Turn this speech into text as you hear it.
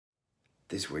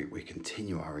This week we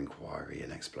continue our inquiry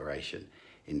and exploration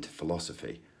into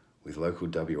philosophy with local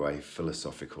WA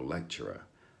philosophical lecturer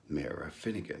Mira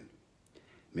Finnegan.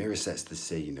 Mira sets the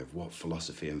scene of what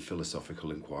philosophy and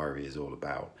philosophical inquiry is all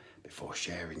about before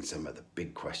sharing some of the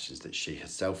big questions that she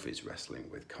herself is wrestling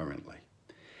with currently.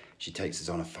 She takes us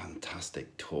on a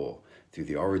fantastic tour through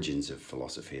the origins of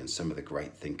philosophy and some of the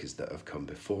great thinkers that have come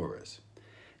before us.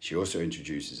 She also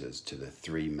introduces us to the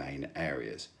three main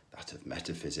areas, that of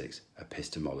metaphysics,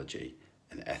 epistemology,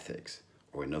 and ethics,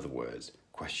 or in other words,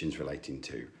 questions relating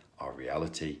to our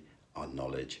reality, our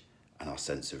knowledge, and our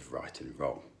sense of right and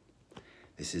wrong.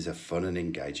 This is a fun and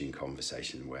engaging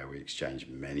conversation where we exchange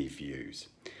many views,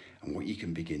 and what you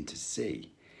can begin to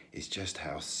see is just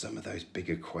how some of those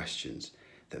bigger questions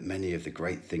that many of the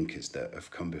great thinkers that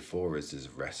have come before us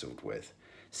have wrestled with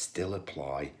still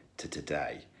apply to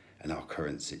today and our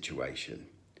current situation.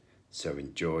 So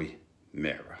enjoy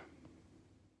Mira.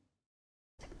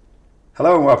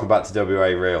 Hello and welcome back to WA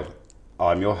Real.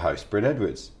 I'm your host, Bryn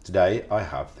Edwards. Today I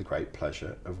have the great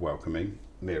pleasure of welcoming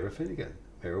Mira Finnegan.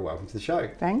 Mira, welcome to the show.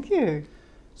 Thank you.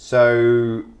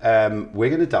 So we're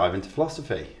going to dive into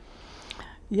philosophy.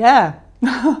 Yeah.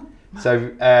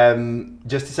 So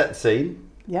just to set the scene.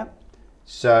 Yep.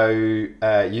 So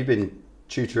you've been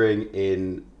tutoring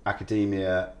in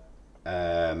academia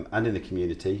and in the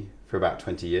community for about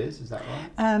 20 years, is that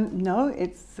right? No,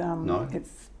 it's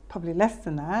probably less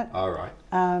than that. All right.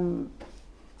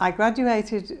 I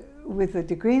graduated with a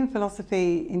degree in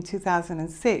philosophy in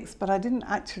 2006, but I didn't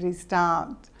actually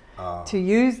start to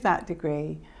use that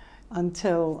degree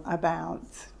until about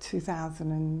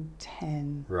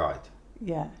 2010. Right.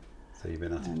 Yeah. So you've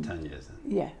been at it for 10 years then?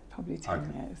 Yeah, probably 10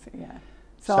 Okay. years, yeah.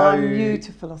 So I'm new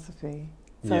to philosophy.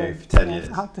 So, new for 10 years?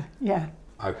 Yeah.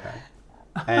 Okay.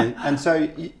 And so,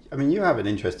 you have an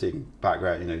interesting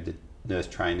background, did nurse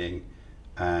training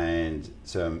and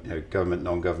some, government,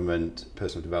 non-government,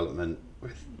 personal development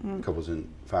with couples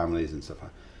and families and stuff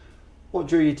like that. What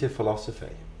drew you to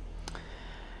philosophy?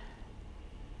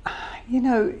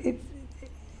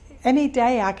 Any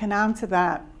day I can answer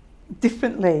that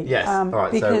differently. Yes. All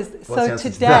right. Because so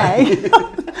today,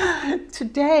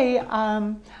 today,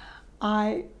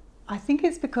 I think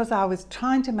it's because I was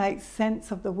trying to make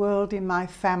sense of the world in my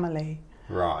family.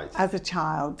 Right. As a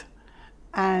child,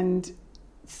 and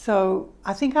so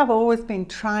I think I've always been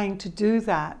trying to do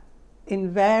that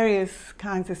in various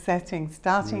kinds of settings,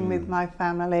 starting with my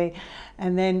family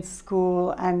and then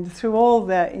school and through all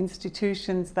the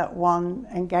institutions that one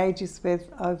engages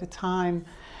with over time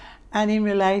and in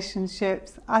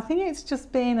relationships. I think it's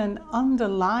just been an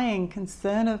underlying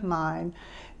concern of mine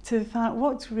to find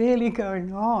what's really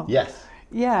going on. Yes.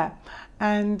 Yeah,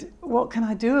 and what can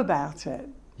I do about it?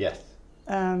 Yes.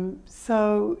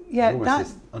 So yeah, There's almost that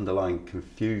this underlying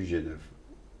confusion of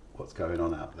what's going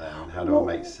on out there and how do I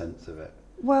make sense of it?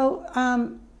 Well,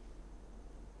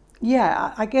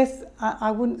 yeah, I guess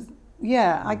I wouldn't.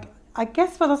 Yeah, I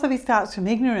guess philosophy starts from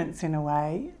ignorance in a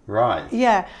way. Right.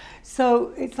 Yeah,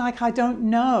 so it's like I don't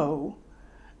know.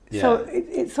 Yeah. So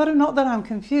it's sort of not that I'm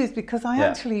confused because I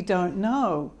actually don't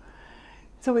know.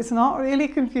 So it's not really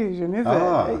confusion, is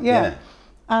it? Yeah.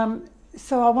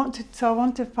 So I want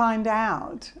to find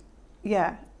out.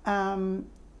 Yeah.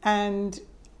 And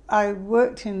I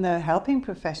worked in the helping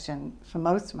profession for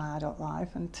most of my adult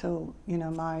life until,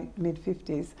 my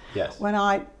mid-50s. Yes. When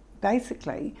I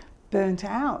basically burnt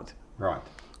out. Right.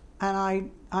 And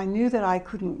I knew that I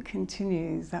couldn't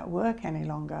continue that work any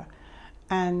longer.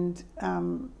 And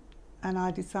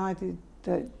I decided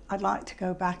that I'd like to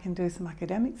go back and do some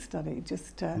academic study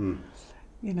just to,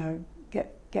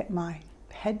 get my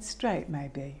head straight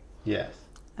maybe. Yes.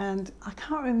 And I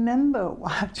can't remember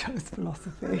why I chose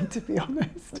philosophy, to be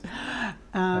honest.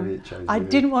 I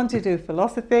didn't want to do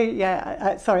philosophy.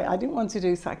 I didn't want to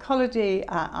do psychology.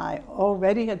 I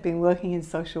already had been working in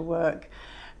social work,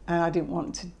 and I didn't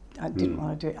want to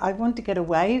do it. I wanted to get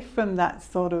away from that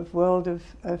sort of world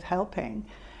of helping.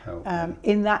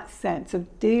 In that sense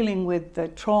of dealing with the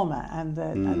trauma and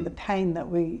the pain that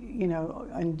we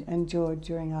endured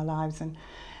during our lives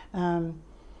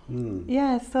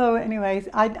so anyways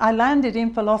I landed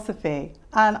in philosophy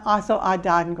and I thought I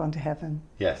died and gone to heaven.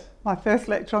 Yes. My first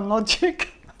lecture on logic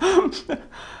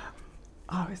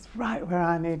I was right where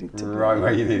I needed to be. Right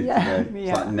where you needed to be.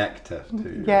 It's like nectar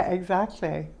too. Yeah,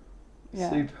 exactly. Yeah.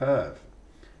 Superb.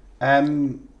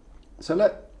 So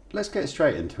let's get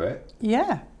straight into it.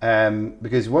 Yeah.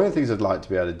 Because one of the things I'd like to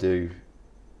be able to do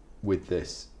with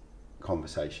this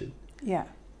conversation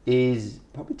is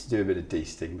probably to do a bit of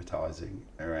destigmatizing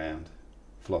around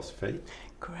philosophy.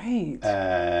 Great.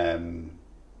 I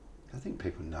think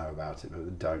people know about it, but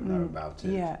they don't know about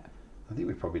it. Yeah. I think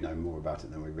we probably know more about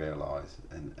it than we realise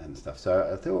and stuff.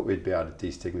 So I thought we'd be able to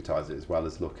destigmatise it as well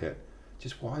as look at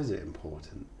just why is it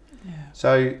important. Yeah.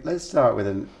 So let's start with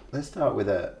a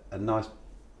nice,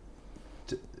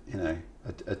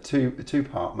 a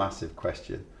two-part massive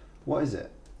question. What is it,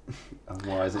 and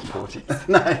why is it important?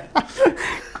 No.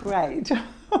 Great.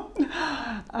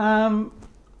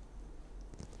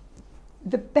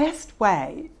 The best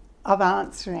way of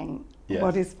answering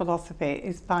what is philosophy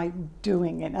is by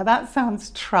doing it. Now that sounds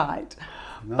trite,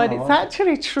 but it's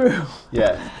actually true.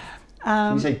 Yeah.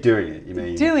 When you say doing it, you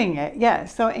mean? Doing it, yeah.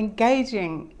 So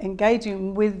engaging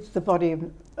with the body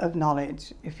of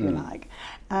knowledge, if you like.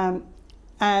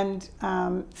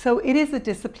 So it is a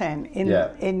discipline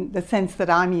in the sense that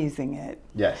I'm using it.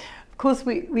 Yes. Of course,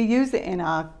 we use it in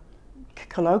our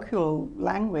colloquial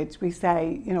language. We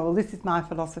say, well, this is my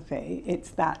philosophy. It's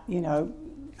that,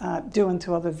 do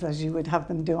unto others as you would have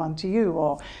them do unto you,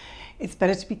 or it's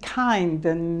better to be kind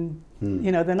than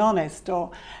than honest,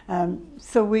 or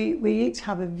so we each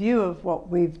have a view of what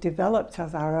we've developed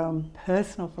as our own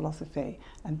personal philosophy,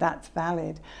 and that's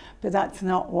valid, but that's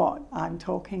not what I'm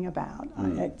talking about.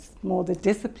 It's more the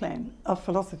discipline of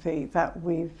philosophy that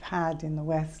we've had in the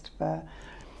West for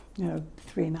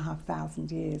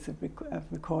 3,500 years of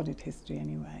recorded history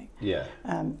anyway. Yeah.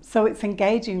 So it's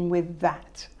engaging with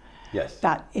that. Yes.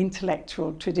 That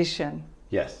intellectual tradition.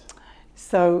 Yes.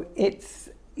 So it's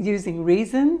using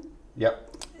reason.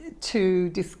 Yep. To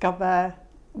discover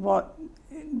what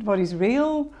is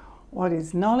real, what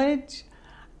is knowledge.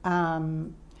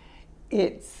 Some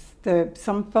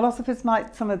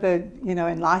of the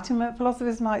Enlightenment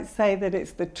philosophers might say that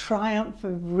it's the triumph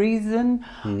of reason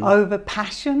over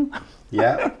passion.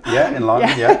 Yeah.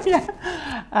 Enlightenment. Yeah.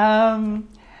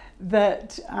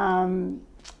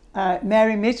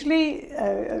 Mary Midgley,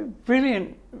 a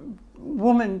brilliant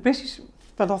woman, British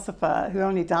philosopher who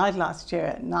only died last year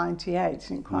at 98, she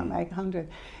didn't quite make 100.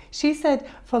 She said,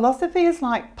 philosophy is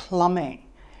like plumbing.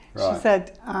 Right. She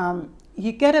said,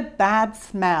 you get a bad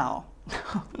smell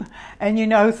and you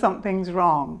know something's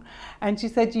wrong. And she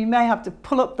said, you may have to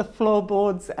pull up the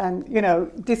floorboards and,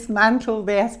 dismantle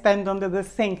the S-bend under the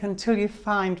sink until you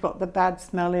find what the bad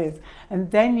smell is.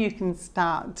 And then you can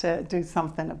start to do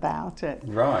something about it.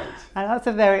 Right. And that's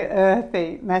a very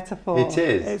earthy metaphor. It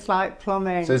is. It's like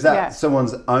plumbing. So is that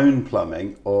someone's own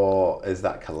plumbing, or is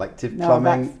that collective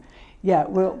plumbing?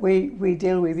 We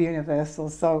deal with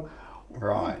universals. So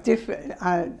right.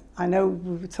 I know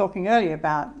we were talking earlier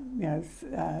about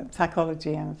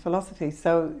psychology and philosophy.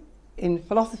 So in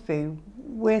philosophy,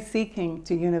 we're seeking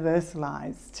to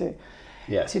universalize,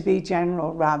 to be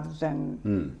general rather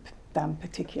than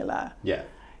particular. Yeah.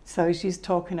 So she's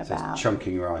talking about it's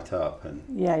chunking right up and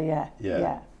yeah.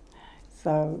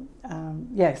 So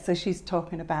so she's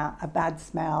talking about a bad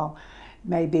smell,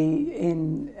 maybe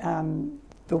in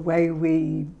the way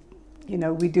we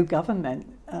do government,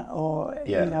 or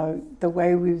the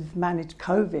way we've managed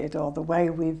COVID, or the way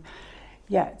we've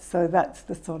so that's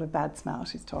the sort of bad smell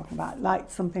she's talking about, like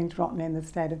something's rotten in the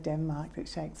state of Denmark that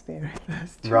Shakespeare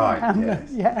refers to. Right. Yes.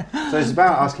 Yeah. So it's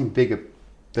about asking bigger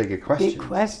questions. Big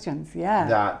questions,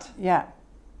 yeah.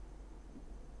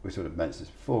 We sort of mentioned this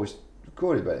before we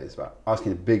recorded, but it's about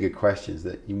asking the bigger questions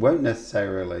that you won't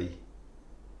necessarily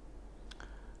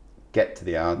get to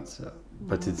the answer,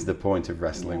 but it's the point of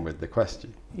wrestling with the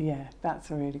question. Yeah, that's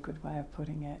a really good way of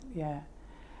putting it, yeah.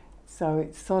 So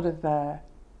it's sort of a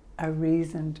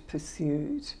reasoned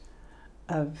pursuit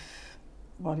of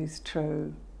what is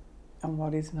true and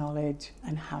what is knowledge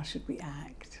and how should we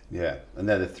act. Yeah, and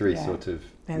they're the three sort of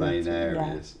main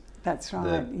areas. Yeah, that's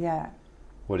right,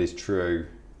 What is true,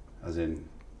 as in...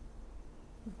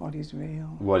 what is real.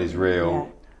 What is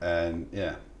real, and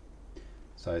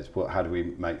so it's how do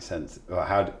we make sense, or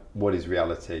what is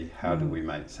reality, how do we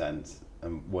make sense,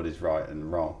 and what is right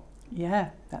and wrong. Yeah,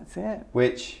 that's it.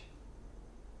 Which...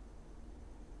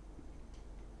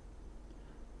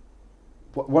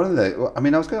 one of the... I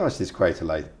was going to ask this question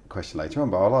later on,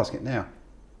 but I'll ask it now.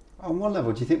 On one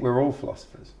level, do you think we're all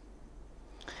philosophers?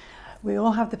 We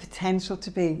all have the potential to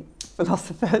be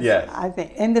philosophers, yes. I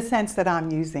think, in the sense that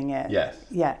I'm using it. Yes.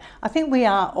 Yeah. I think we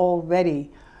are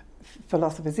already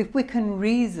philosophers. If we can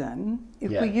reason,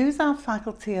 if we use our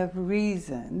faculty of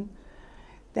reason,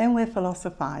 then we're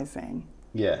philosophizing.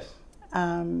 Yes.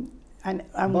 And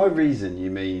by reason,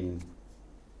 you mean...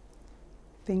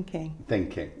 Thinking.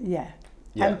 Yeah.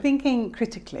 And thinking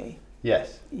critically.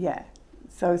 Yes. Yeah.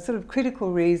 So sort of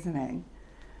critical reasoning.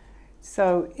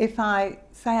 So if I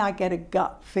say I get a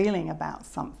gut feeling about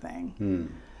something,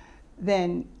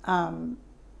 then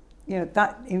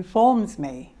that informs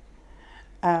me.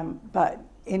 But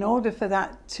in order for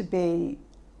that to be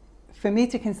for me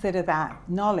to consider that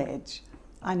knowledge,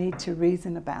 I need to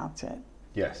reason about it.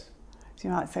 Yes. So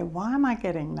you might say, why am I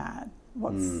getting that?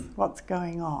 What's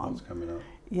going on? What's coming up?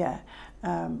 Yeah.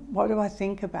 What do I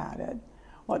think about it?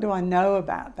 What do I know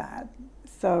about that?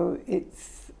 So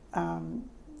it's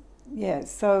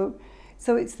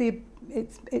So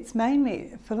it's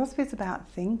mainly, philosophy is about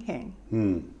thinking.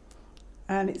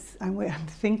 And we're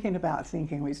thinking about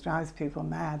thinking, which drives people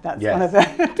mad. That's one of the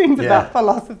things about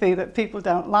philosophy that people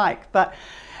don't like. But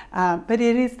it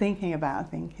is thinking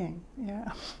about thinking,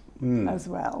 as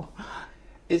well.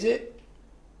 Is it?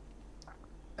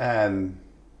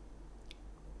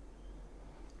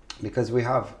 Because we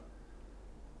have,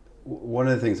 one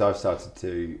of the things I've started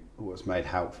to, what's made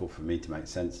helpful for me to make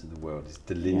sense of the world is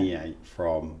delineate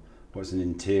from what's an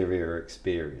interior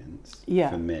experience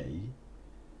for me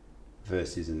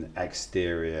versus an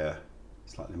exterior,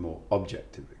 slightly more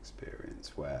objective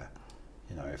experience where,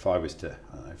 if I was to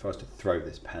throw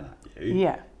this pen at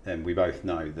you, then we both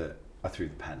know that I threw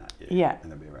the pen at you. Yeah.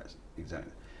 And there'll be a rest.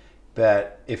 Exactly.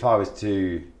 But if I was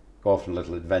to go off on a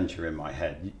little adventure in my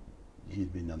head,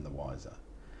 you'd be none the wiser.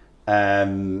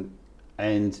 And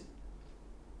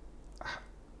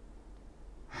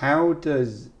how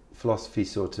does philosophy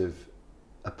sort of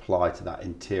apply to that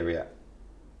interior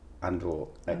and or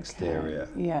exterior?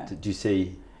 Okay. Yeah. Do you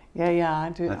see? Yeah, I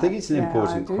do. I think it's an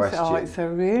important question. Oh, it's a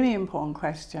really important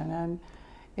question, and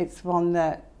it's one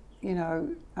that,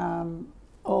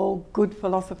 all good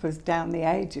philosophers down the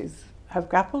ages have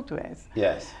grappled with.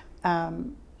 Yes.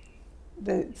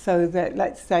 So that,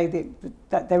 let's say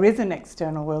that there is an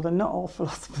external world, and not all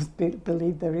philosophers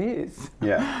believe there is.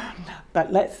 Yeah.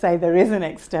 But let's say there is an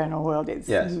external world.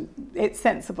 It's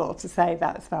sensible to say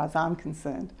that, as far as I'm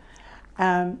concerned.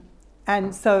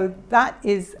 And so that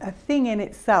is a thing in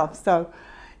itself. So,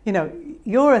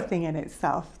 you're a thing in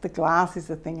itself. The glass is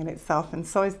a thing in itself, and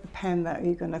so is the pen that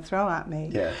you're going to throw at me.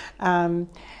 Yes.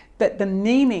 But the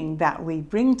meaning that we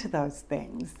bring to those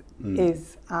things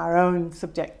is our own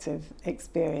subjective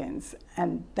experience,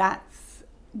 and that's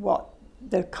what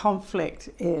the conflict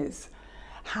is.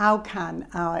 How can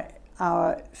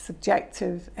our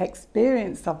subjective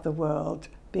experience of the world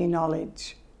be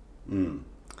knowledge? And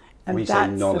when you say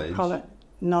knowledge,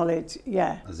 knowledge,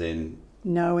 as in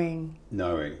knowing,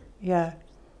 yeah.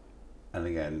 And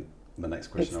again, the next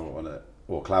question I want to,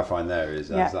 or clarifying there is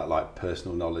that like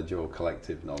personal knowledge or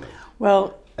collective knowledge?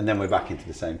 Well, and then we're back into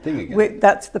the same thing again.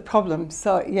 That's the problem.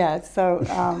 So this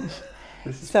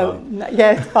is fun.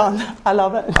 It's fun. I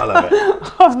love it. I love it.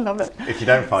 I love it. If you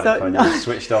don't find it fun, you're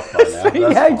switched off by now.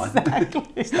 That's fine.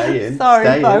 Exactly. Stay in. Sorry,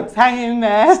 Stay folks, hang in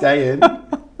there. Stay in.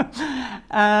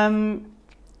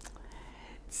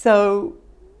 So,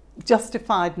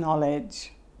 justified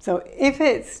knowledge. So, if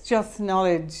it's just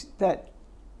knowledge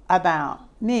about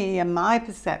me and my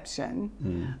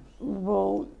perception,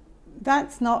 well,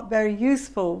 that's not very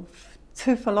useful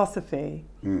to philosophy,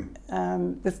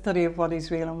 the study of what is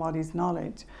real and what is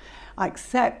knowledge. I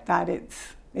accept that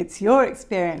it's your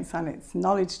experience and it's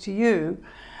knowledge to you,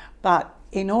 but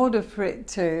in order for it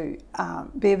to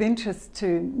be of interest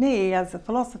to me as a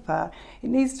philosopher, it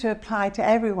needs to apply to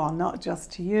everyone, not just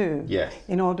to you,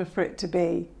 in order for it to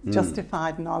be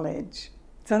justified knowledge.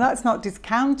 So that's not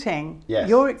discounting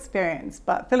your experience,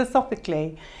 but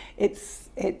philosophically, it's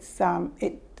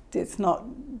not,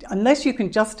 unless you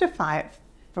can justify it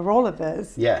for all of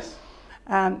us. Yes.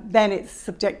 Then it's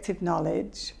subjective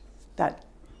knowledge that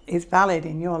is valid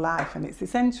in your life, and it's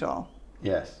essential.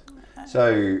 Yes.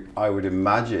 So I would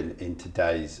imagine in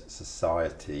today's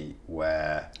society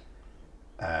where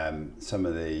some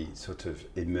of the sort of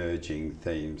emerging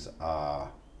themes are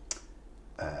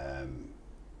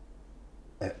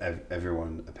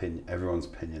everyone's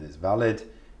opinion is valid,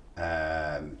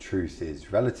 truth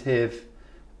is relative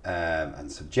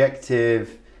and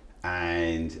subjective,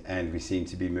 and we seem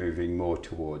to be moving more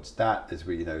towards that as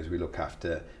we look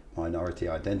after minority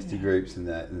identity groups, and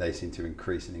they seem to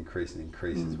increase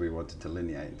as we want to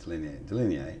delineate.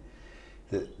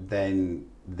 That then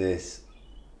this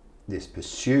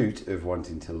pursuit of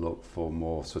wanting to look for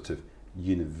more sort of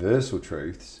universal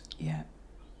truths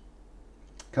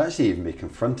can actually even be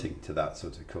confronting to that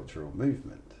sort of cultural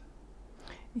movement.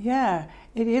 Yeah,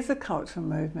 it is a cultural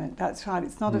movement. That's right.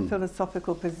 It's not a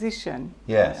philosophical position,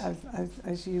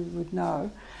 as you would know.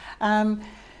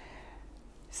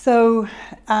 So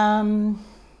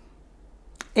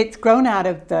it's grown out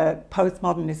of the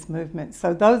postmodernist movement.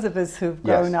 So those of us who've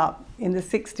grown up in the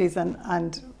 60s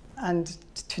and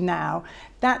to now,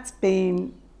 that's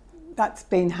been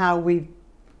how we've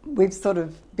we've sort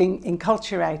of been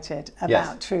enculturated about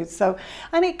Yes. truth. So,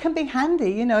 and it can be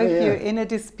handy, you know, if you're in a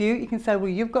dispute, you can say, well,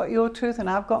 you've got your truth and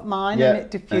I've got mine, and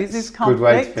it diffuses conflict. Good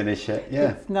way to finish it.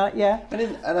 Yeah. It's not, yeah.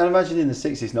 And I imagine in the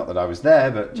 60s, not that I was there,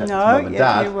 but chatting to No, mum and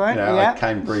dad, you weren't, I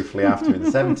came briefly after in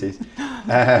the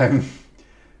 70s.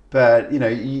 But, you know,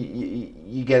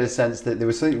 you get a sense that there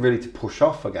was something really to push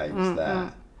off against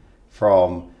there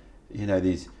from, you know,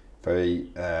 these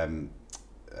very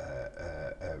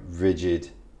rigid,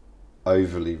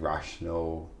 overly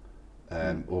rational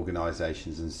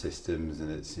organisations and systems,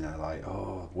 and it's, you know, like,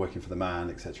 working for the man,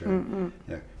 etc. You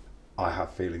know, I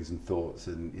have feelings and thoughts,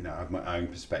 and, you know, I have my own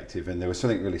perspective, and there was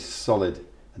something really solid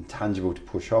and tangible to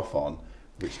push off on,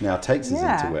 which now takes us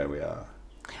into where we are.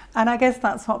 And I guess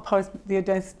that's what you're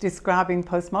describing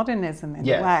postmodernism in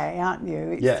a way, aren't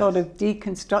you? It's sort of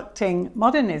deconstructing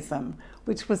modernism,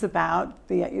 which was about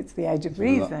it's the age of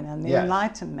reason and the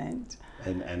Enlightenment.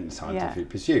 And scientific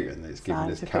pursuit, and it's given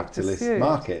us capitalist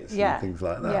markets and things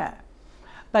like that. Yeah,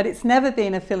 but it's never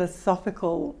been a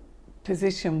philosophical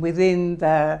position within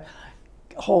the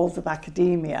halls of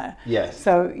academia. Yes.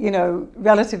 So, you know,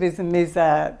 relativism is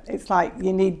it's like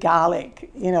you need garlic,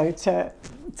 you know, to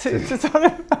sort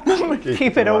of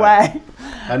keep it away.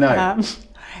 I know.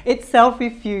 It's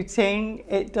self-refuting.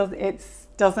 It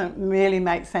doesn't really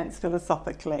make sense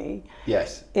philosophically.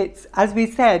 Yes. It's, as we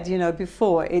said, you know,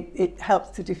 before, it helps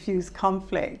to diffuse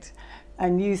conflict.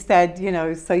 And you said, you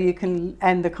know, so you can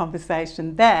end the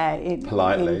conversation there in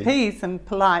peace and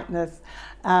politeness.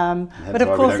 But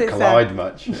of course, we don't collide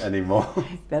much anymore.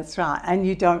 That's right, and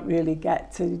you don't really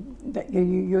get to.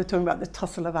 You're talking about the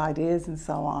tussle of ideas and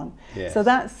so on. Yes. So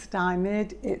that's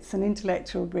stymied. It's an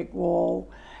intellectual brick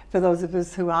wall for those of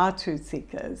us who are truth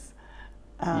seekers.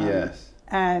 Yes.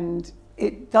 And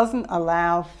it doesn't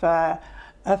allow for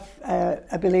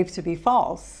a belief to be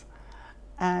false.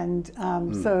 And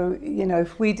so, you know,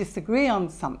 if we disagree on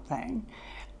something,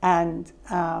 and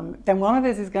then one of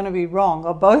us is going to be wrong,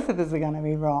 or both of us are going to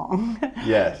be wrong.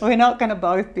 Yes. We're not going to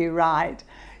both be right.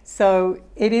 So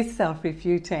it is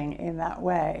self-refuting in that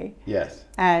way. Yes.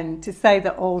 And to say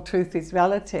that all truth is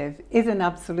relative is an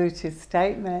absolutist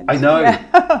statement. I know.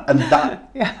 Yeah. And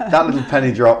that little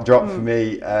penny dropped for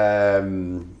me. I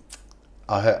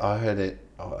heard it,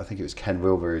 I think it was Ken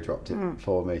Wilber who dropped it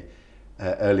for me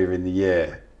earlier in the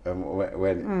year.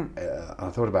 When I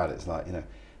thought about it, it's like, you know,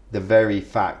 the very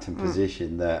fact and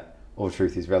position that all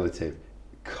truth is relative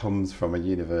comes from a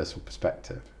universal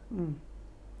perspective.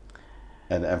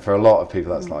 And for a lot of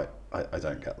people, that's like, I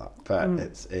don't get that. But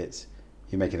it's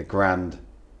you're making a grand,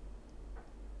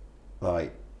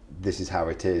 like, this is how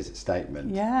it is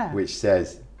statement, which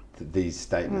says that these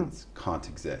statements can't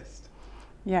exist.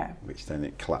 Yeah. Which then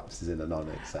it collapses in a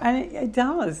non-accept. And it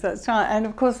does, that's right. And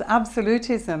of course,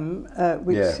 absolutism,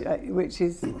 which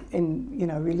is in, you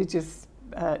know, religious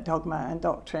dogma and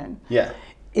doctrine,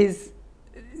 is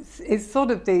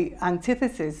sort of the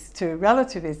antithesis to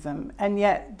relativism, and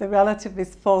yet the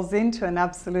relativist falls into an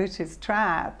absolutist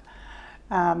trap,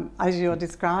 as you're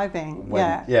describing.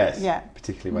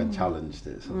 Particularly when challenged,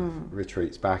 it sort of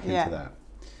retreats back into that.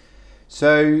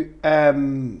 So,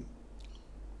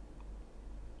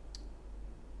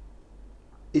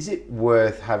 is it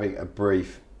worth having a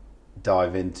brief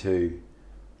dive into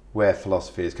where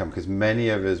philosophy has come? Because many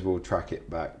of us will track it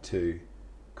back to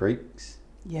Greeks.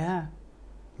 Yeah.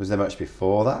 Was there much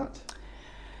before that?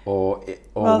 Or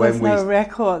well, when there's no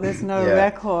record. There's no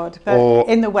record. But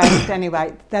in the West,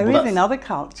 anyway, there is in other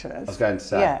cultures. I was going to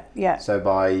say. Yeah. So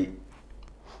by,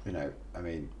 you know, I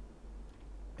mean,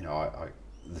 you know, I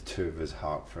the two of us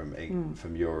hark from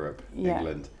Europe,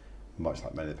 England, much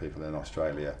like many of the people in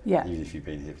Australia, even if you've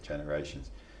been here for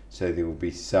generations. So there will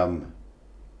be some,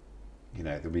 you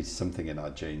know, there'll be something in our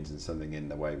genes and something in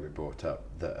the way we're brought up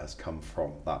that has come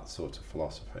from that sort of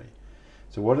philosophy.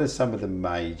 So what are some of the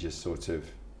major sort of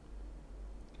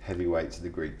heavyweights of the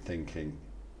Greek thinking,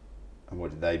 and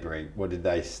what did they bring? What did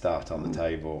they start on the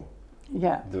table?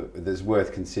 Yeah. That's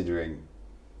worth considering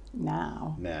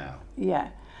now. Yeah.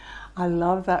 I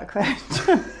love that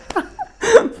question.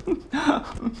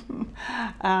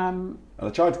 And I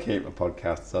tried to keep my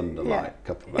podcasts under like a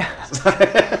couple of hours.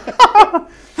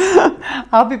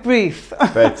 I'll be brief.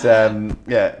 But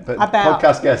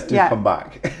podcast guests do come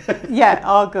back.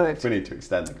 All good. We need to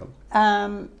extend the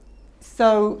conversation.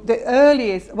 So the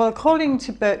earliest, well, according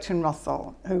to Bertrand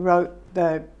Russell, who wrote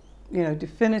the, you know,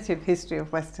 definitive history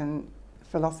of Western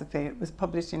philosophy, it was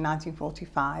published in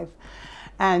 1945.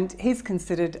 And he's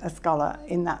considered a scholar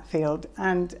in that field,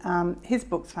 and his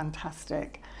book's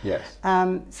fantastic. Yes.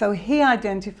 So he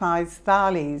identifies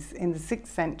Thales in the 6th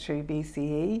century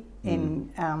BCE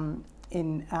in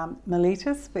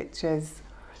Miletus, which is,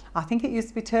 I think it used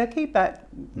to be Turkey, but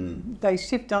they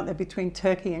shift, don't they, between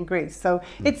Turkey and Greece. So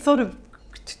it's sort of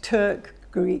Turk,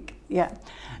 Greek, yeah.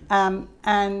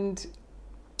 And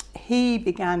he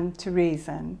began to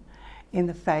reason in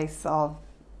the face of,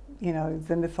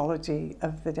 the mythology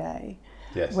of the day,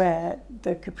 where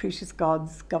the capricious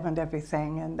gods governed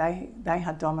everything, and they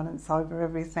had dominance over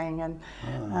everything,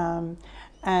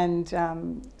 and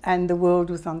the world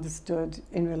was understood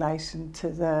in relation to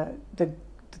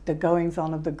the goings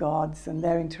on of the gods and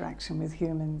their interaction with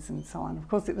humans and so on. Of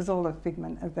course, it was all a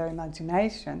figment of their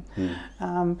imagination.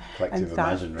 Collective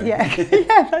imaginary.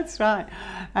 Yeah, that's right.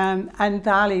 And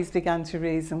Thales began to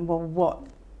reason, well, what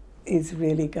is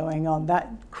really going on? That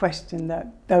question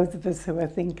that those of us who are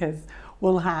thinkers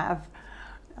will have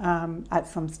at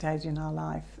some stage in our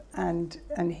life. And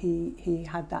he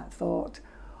had that thought.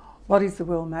 What is the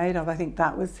world made of? I think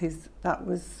that was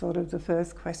sort of the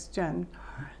first question.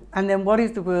 And then what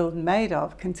is the world made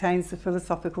of contains the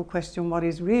philosophical question, what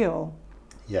is real?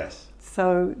 Yes.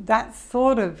 So that's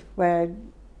sort of where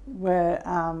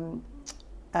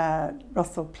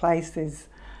Russell places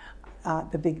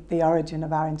the origin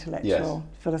of our intellectual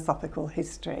philosophical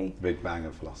history. Big Bang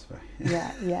of philosophy.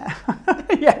 Yeah.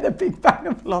 Yeah, the Big Bang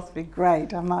of philosophy.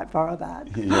 Great, I might borrow that.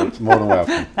 You're more than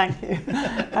welcome. Thank you.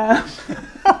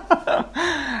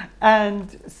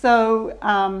 And so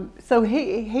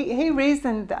he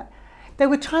reasoned that they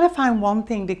were trying to find one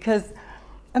thing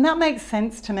and that makes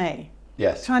sense to me.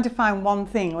 Yes. Trying to find one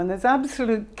thing when there's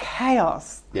absolute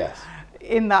chaos. Yes.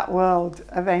 In that world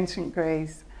of ancient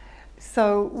Greece.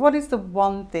 So what is the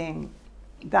one thing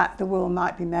that the world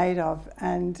might be made of?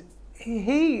 And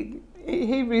he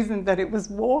reasoned that it was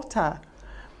water,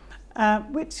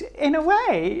 which in a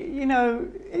way,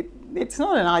 it's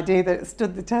not an idea that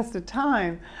stood the test of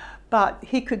time, but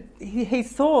he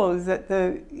saw that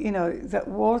that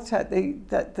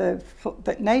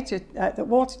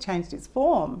water changed its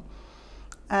form,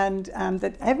 and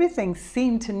that everything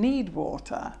seemed to need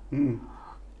water.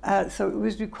 So it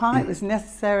was required, it was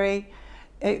necessary,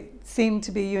 it seemed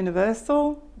to be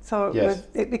universal. So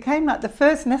it became like the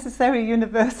first necessary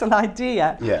universal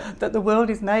idea that the world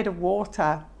is made of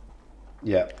water.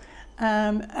 Yeah.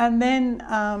 And then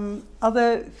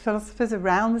other philosophers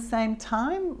around the same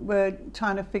time were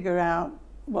trying to figure out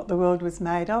what the world was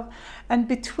made of. And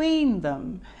between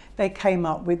them, they came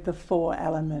up with the four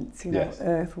elements,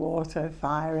 earth, water,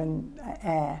 fire, and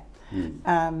air.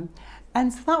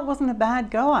 And so that wasn't a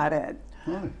bad go at it.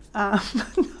 No.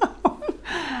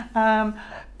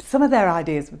 Some of their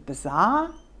ideas were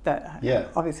bizarre, that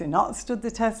obviously not stood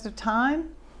the test of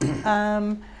time.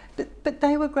 But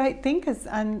they were great thinkers.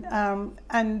 And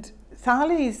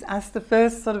Thales asked the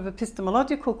first sort of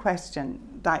epistemological question,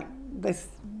 like this,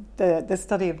 the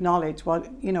study of knowledge,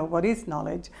 what is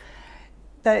knowledge?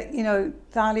 That,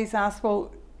 Thales asked,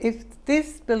 well, if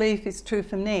this belief is true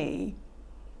for me,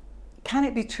 can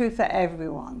it be true for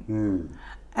everyone?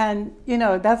 And,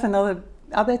 that's another,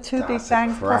 are there two Big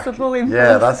Bangs possible in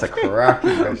philosophy? Yeah, that's a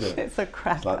cracking question. It's a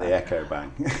cracker. It's like the echo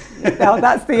bang. No,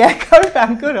 that's the echo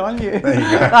bang. Good on you. There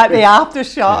you go. Like the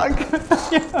aftershock.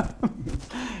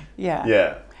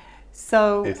 Yeah.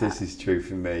 So if this is true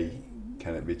for me,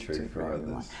 can it be true for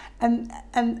others? And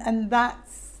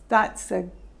that's a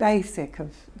basic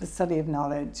of the study of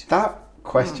knowledge. That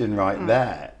question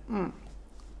there.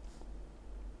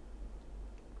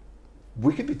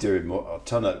 We could be doing a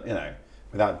ton of,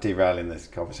 without derailing this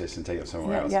conversation and taking it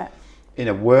somewhere else. Yeah. In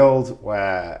a world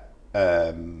where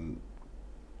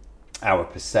our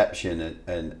perception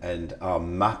and our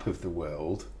map of the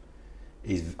world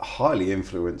is highly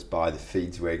influenced by the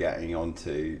feeds we're getting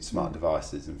onto smart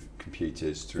devices and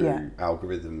computers through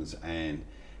algorithms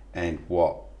and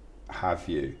what have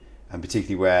you, and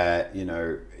particularly where in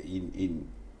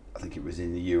I think it was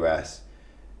in the US,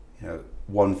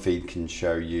 one feed can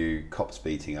show you cops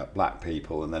beating up black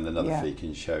people, and then another feed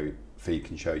can show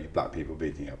you black people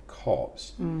beating up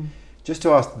cops. Just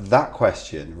to ask that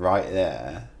question right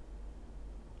there,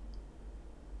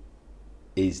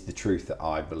 is the truth that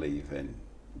I believe in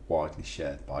widely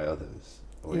shared by others?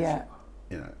 Or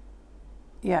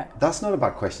that's not a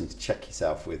bad question to check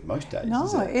yourself with most days. No,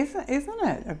 is it? Isn't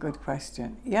it a good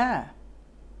question? Yeah,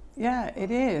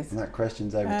 it is. And that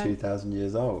question's over 2,000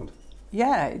 years old.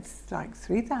 Yeah, it's like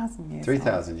 3,000 years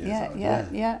 3,000 years old.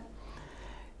 Yeah.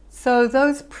 So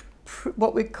those,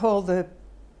 what we call the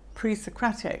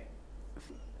pre-Socratic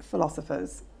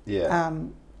philosophers,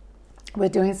 we're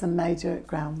doing some major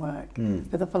groundwork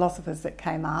for the philosophers that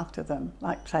came after them,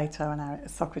 like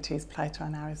Socrates, Plato,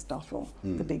 and Aristotle,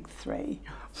 the big three.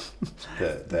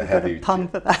 The heavy pun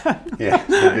for that. Yeah,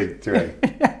 the big three.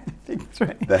 Yeah, the big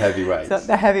three. The heavyweights. So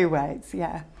the heavyweights,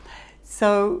 yeah.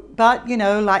 So, but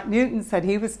like Newton said,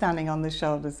 he was standing on the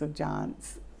shoulders of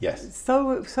giants. Yes. So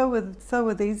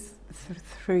were these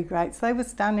three greats. They were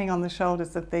standing on the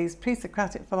shoulders of these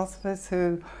pre-Socratic philosophers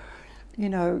who,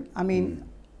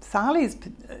 Thales,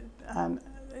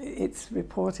 it's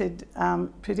reported,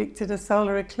 predicted a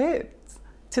solar eclipse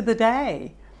to the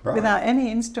day, right, without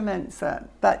any instruments.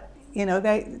 But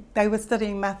they were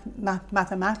studying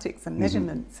mathematics and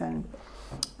measurements, and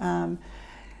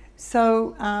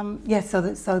so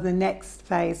the next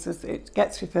phase was, it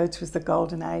gets referred to as the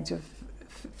golden age of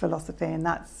philosophy, and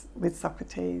that's with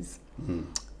Socrates,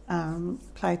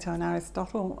 Plato and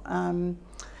Aristotle.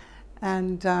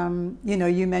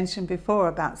 You mentioned before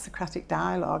about Socratic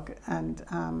dialogue,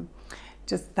 and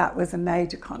just that was a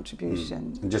major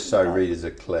contribution. And just so readers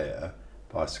are clear,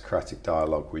 by Socratic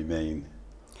dialogue we mean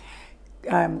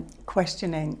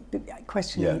questioning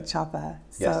each other.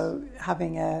 So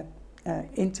having a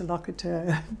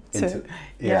interlocutor to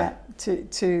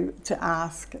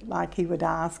ask, like he would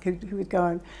ask, who would go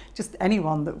and just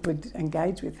anyone that would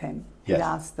engage with him, he'd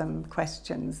ask them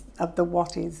questions of the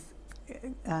what is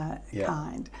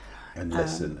kind. And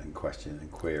listen and question and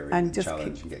query and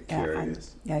challenge and get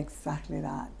curious. Exactly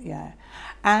that,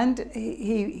 And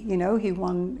he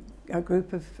won a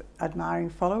group of admiring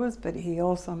followers, but he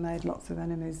also made lots of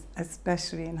enemies,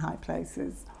 especially in high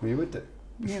places. We would do.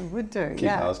 You would do, Keep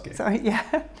asking.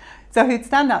 So he'd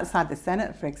stand outside the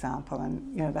Senate, for example,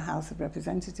 and the House of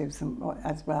Representatives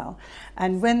as well.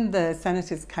 And when the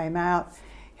senators came out,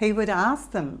 he would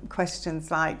ask them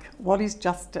questions like, "What is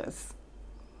justice?"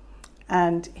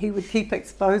 And he would keep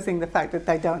exposing the fact that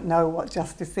they don't know what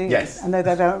justice is, and that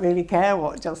they don't really care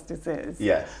what justice is.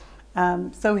 Yes.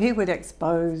 So he would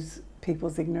expose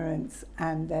people's ignorance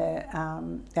and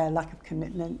their lack of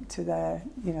commitment to their,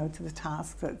 to the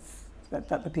task that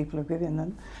the people have given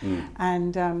them.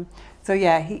 And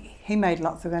he made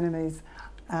lots of enemies.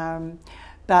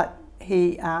 But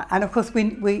he, and of course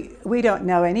we don't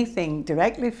know anything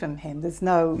directly from him. There's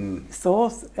no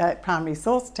source, primary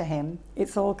source to him.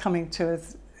 It's all coming to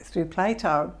us through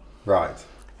Plato. Right.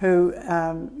 Who,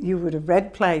 you would have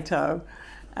read Plato,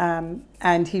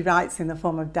 and he writes in the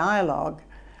form of dialogue.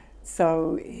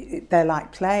 So they're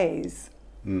like plays.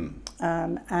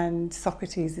 And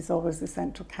Socrates is always the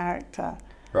central character.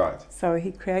 Right. So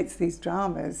he creates these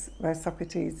dramas where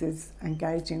Socrates is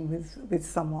engaging with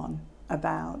someone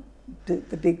about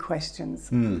the big questions.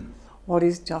 What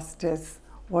is justice?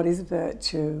 What is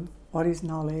virtue? What is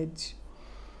knowledge?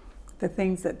 The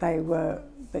things that they were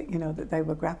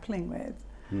grappling with.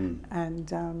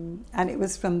 And it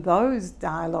was from those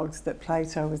dialogues that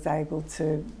Plato was able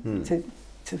to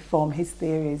form his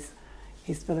theories,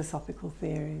 his philosophical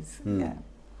theories.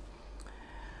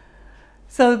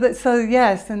 So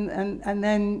yes, and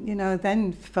then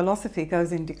then philosophy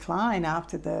goes in decline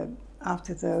after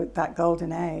that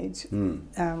golden age,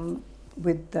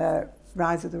 with the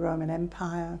rise of the Roman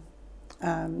Empire,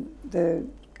 the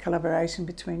collaboration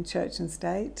between church and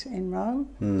state in Rome,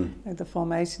 the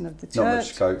formation of the church. Not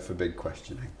much scope for big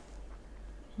questioning.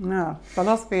 No,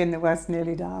 philosophy in the West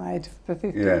nearly died for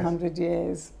 1,500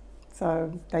 years.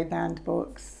 So they banned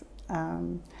books.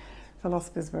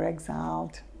 Philosophers were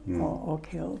exiled or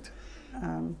killed.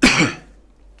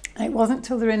 It wasn't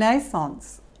till the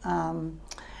Renaissance. And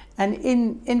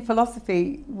in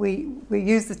philosophy, we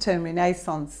use the term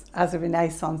Renaissance as a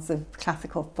renaissance of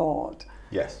classical thought.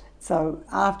 Yes. So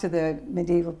after the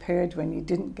medieval period, when you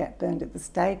didn't get burned at the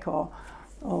stake or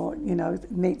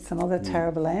meet some other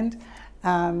terrible end,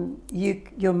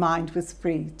 your mind was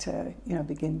free to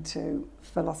begin to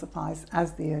philosophize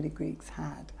as the early Greeks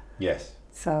had. Yes.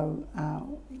 So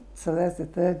there's the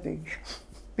third big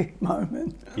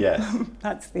moment. Yes.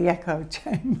 That's the echo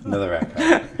chamber. Another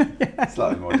echo.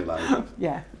 Slightly more delayed.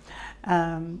 Yeah.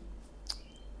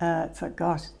 So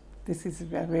gosh, this is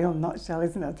a real nutshell,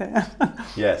 isn't it?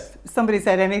 Yes. Somebody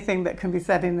said anything that can be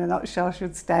said in a nutshell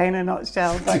should stay in a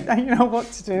nutshell, but you know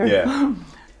what to do. Yeah.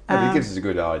 But it gives us a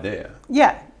good idea.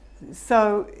 Yeah.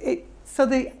 So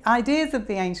the ideas of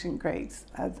the ancient Greeks,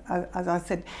 as I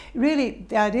said, really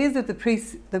the ideas of the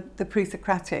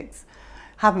pre-Socratics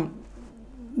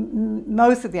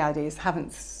most of the ideas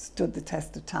haven't stood the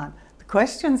test of time. The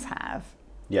questions have.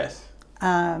 Yes.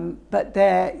 But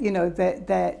their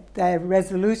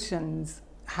resolutions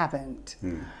haven't.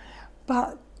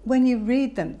 But when you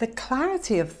read them, the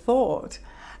clarity of thought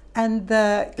and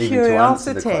the even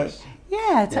curiosity, to answer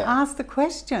the ask the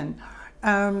question,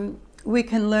 we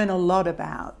can learn a lot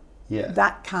about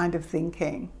that kind of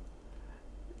thinking,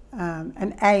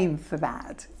 and aim for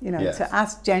that. To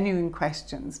ask genuine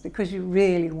questions because you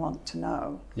really want to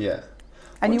know. Yeah.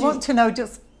 And you want to know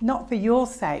just not for your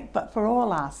sake, but for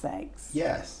all our sakes.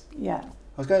 Yes. Yeah.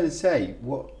 I was going to say,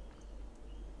 what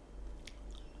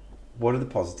are the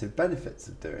positive benefits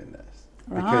of doing this?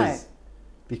 Right.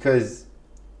 Because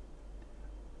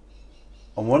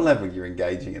on one level you're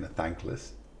engaging in a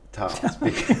thankless task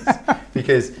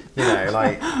because you know,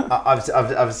 like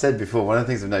I've said before, one of the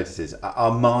things I've noticed is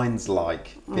our minds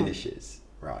like finishes,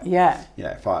 right? Yeah. You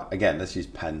know, let's use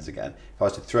pens again. If I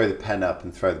was to throw the pen up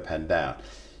and throw the pen down,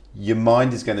 your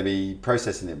mind is going to be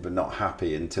processing it but not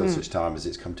happy until such time as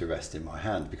it's come to rest in my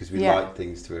hand, because we like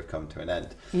things to have come to an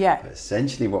end. Yeah. But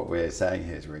essentially what we're saying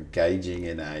here is we're engaging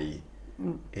in a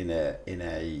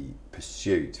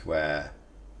pursuit where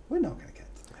we're not going to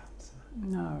get to the answer.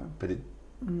 No.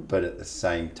 But at the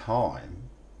same time,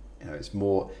 you know, it's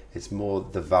more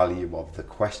the value of the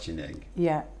questioning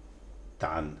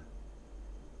than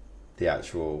the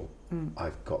actual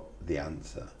I've got the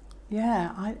answer.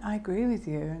 Yeah, I agree with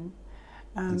you.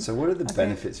 And so what are the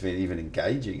benefits of even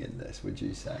engaging in this, would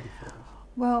you say?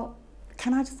 Well,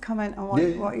 can I just comment on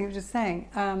what you were just saying?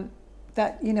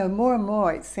 That, you know, more and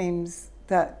more it seems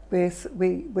that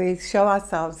we show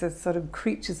ourselves as sort of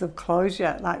creatures of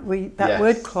closure. Like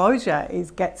word closure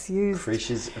gets used.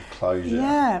 Creatures of closure.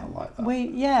 Yeah. I like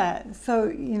that. So,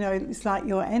 you know, it's like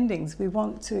your endings. We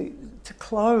want to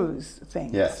close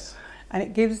things. Yes. And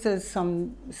it gives us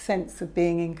some sense of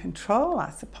being in control, I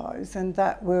suppose, and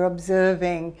that we're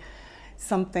observing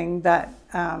something that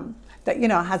you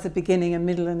know, has a beginning, a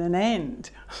middle, and an end.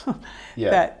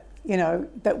 That, you know,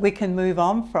 that we can move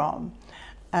on from,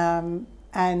 and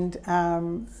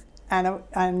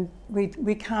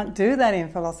we can't do that in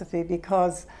philosophy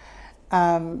because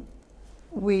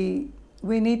we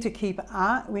need to keep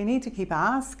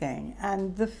asking,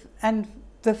 and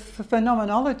the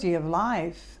phenomenology of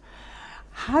life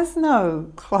has no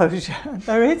closure.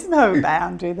 There is no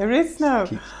boundary. There is no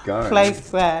place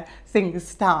where things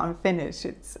start and finish.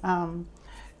 It's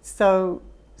so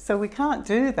we can't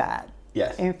do that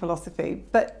in philosophy.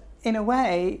 But in a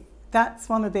way, that's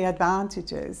one of the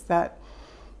advantages, that,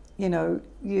 you know,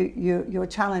 you're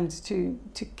challenged to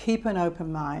keep an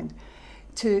open mind,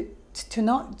 to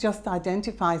not just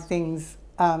identify things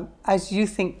as you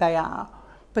think they are,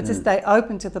 but to stay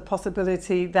open to the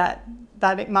possibility that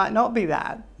it might not be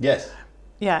that. Yes.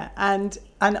 Yeah, and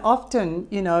often,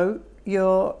 you know,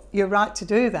 you're right to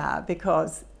do that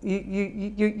because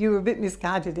you were a bit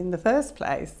misguided in the first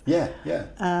place. Yeah.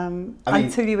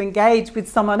 Until you engage with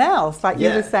someone else, like you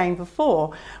were saying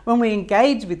before. When we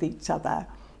engage with each other,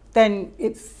 then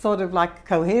it's sort of like a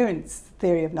coherence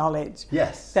theory of knowledge.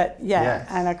 Yes.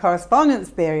 And a correspondence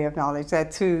theory of knowledge. They're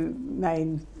two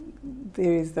main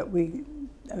theories that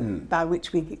by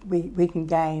which we can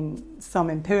gain some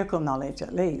empirical knowledge,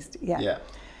 at least.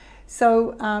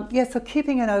 So so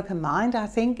keeping an open mind, I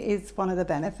think, is one of the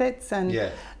benefits, and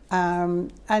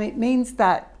it means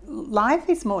that life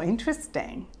is more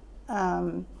interesting, I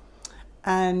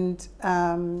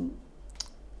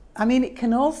mean, it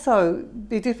can also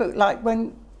be difficult. Like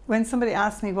when somebody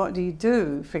asks me, what do you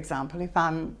do, for example, if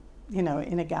I'm, you know,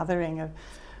 in a gathering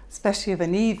especially of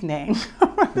an evening,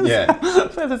 where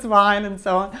there's wine and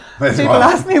so on. People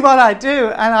ask me what I do,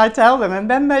 and I tell them, and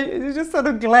then they just sort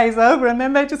of glaze over, and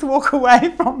then they just walk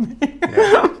away from me.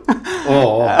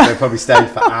 Or they probably stay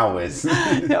for hours.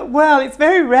 Well, it's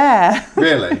very rare.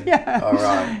 Really? Yeah. All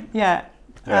right. Yeah.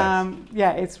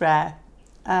 Yes. It's rare.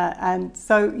 And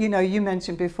so, you know, you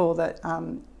mentioned before that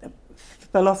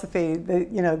philosophy,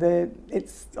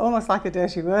 it's almost like a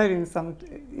dirty word in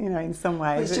some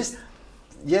ways. It's just,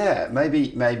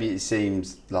 maybe it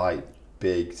seems like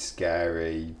big,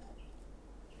 scary,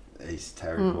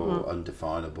 esoterical,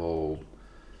 undefinable,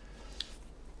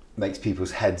 makes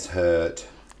people's heads hurt.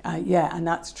 And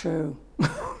that's true.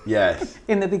 Yes.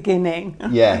 In the beginning.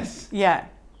 Yes. Yeah.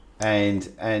 And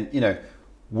you know,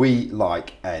 we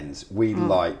like ends. We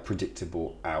like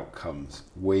predictable outcomes.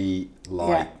 We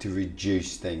like to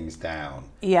reduce things down.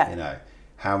 Yeah. You know,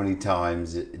 how many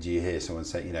times do you hear someone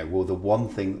say, you know, well, the one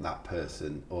thing that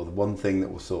person, or the one thing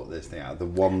that will sort this thing out, the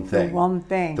one thing. The one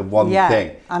thing. The one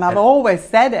thing. And I've always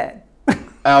said it.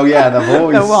 Oh yeah, and I've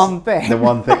always the one thing. The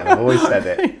one thing, and I've always said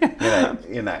it.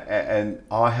 You know, and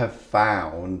I have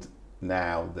found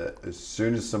now that as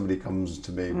soon as somebody comes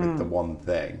to me with the one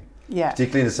thing,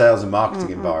 particularly in the sales and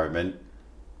marketing environment,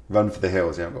 run for the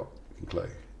hills. You haven't got a clue.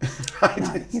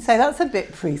 No, you say that's a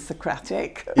bit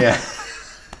pre-Socratic. Yeah.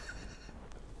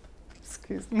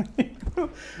 Excuse me.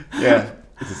 Yeah,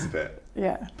 it is a bit.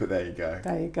 Yeah. But there you go.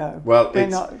 There you go. Well,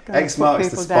 X marks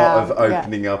the spot of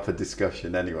opening up a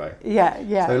discussion anyway.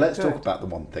 Yeah. So let's talk about the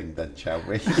one thing then, shall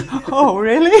we? Oh,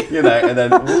 really? You know, and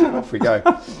then off we go.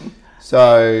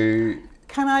 So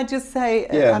can I just say,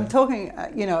 I'm talking,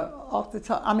 off the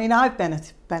top. I mean, I've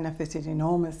benefited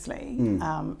enormously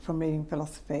from reading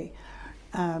philosophy,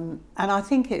 and I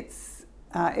think it's,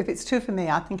 if it's true for me,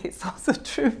 I think it's also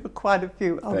true for quite a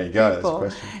few other people. There you go. That's a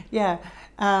question. Yeah,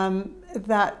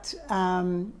 that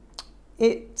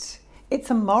it's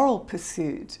a moral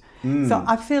pursuit. So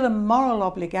I feel a moral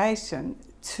obligation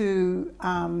to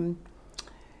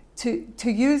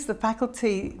use the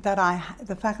faculties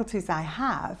I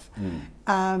have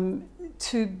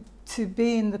to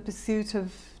be in the pursuit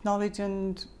of knowledge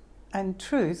and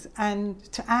truth, and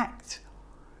to act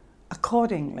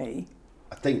accordingly.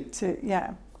 I think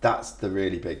that's the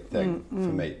really big thing for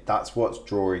me. That's what's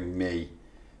drawing me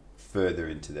further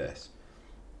into this.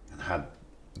 And had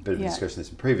a bit of a discussion on this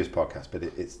in previous podcasts, but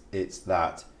it's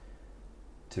that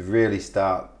to really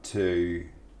start to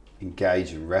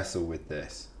engage and wrestle with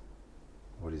this.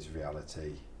 What is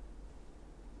reality?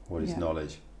 What is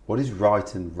knowledge? What is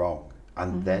right and wrong?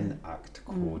 And then act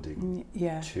according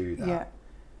to that. Yeah.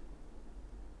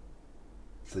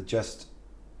 So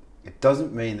it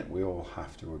doesn't mean that we all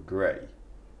have to agree,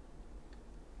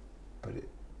 but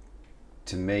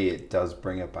to me it does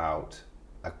bring about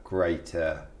a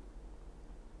greater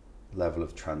level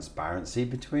of transparency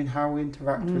between how we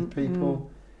interact with people.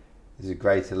 There's a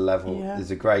greater level,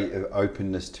 there's a greater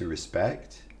openness to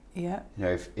respect. Yeah. You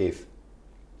know,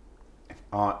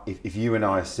 if you and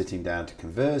I are sitting down to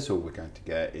converse, or we're going to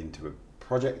get into a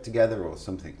project together or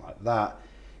something like that,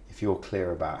 if you're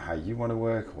clear about how you want to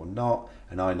work or not,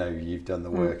 and I know you've done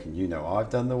the work and you know I've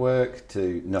done the work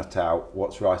to nut out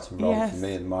what's right and wrong for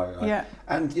me and my life. Yeah.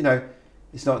 And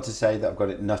it's not to say that I've got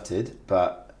it nutted,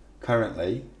 but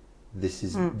currently this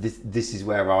is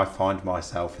where I find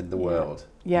myself in the world.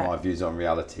 Yeah. My views on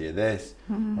reality are this,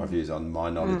 my views on my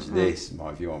knowledge are this,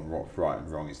 my view on what's right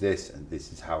and wrong is this, and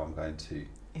this is how I'm going to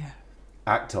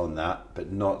act on that,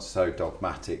 but not so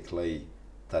dogmatically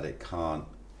that it can't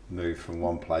move from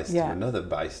one place to another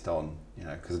based on,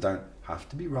 because I don't have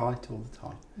to be right all the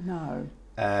time. No.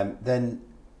 Then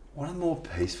what a more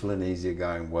peaceful and easier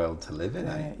going world to live in,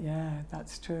 eh? Yeah,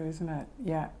 that's true, isn't it?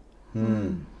 Yeah.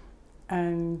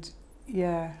 And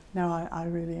I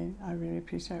really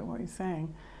appreciate what you're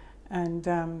saying, and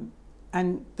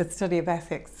the study of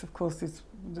ethics, of course, is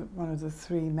one of the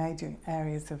three major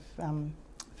areas of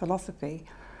philosophy,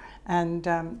 and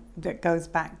that goes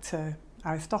back to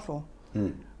Aristotle.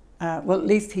 Well, at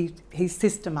least he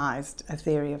systemized a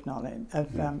theory of knowledge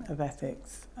of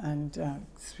ethics, and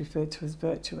it's referred to as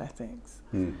virtue ethics,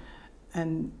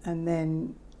 and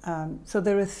then. So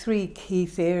there are three key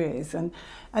theories, and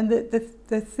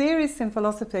the theorists in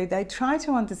philosophy, they try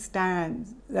to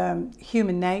understand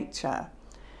human nature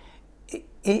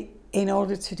in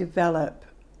order to develop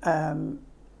a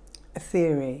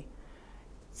theory.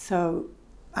 So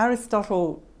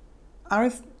Aristotle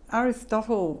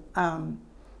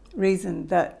reasoned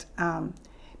that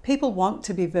people want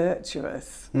to be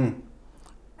virtuous,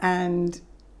 and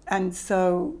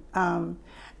so.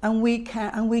 And we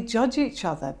judge each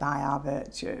other by our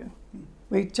virtue.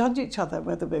 We judge each other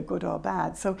whether we're good or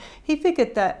bad. So he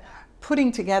figured that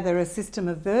putting together a system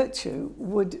of virtue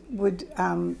would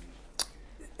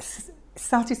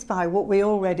satisfy what we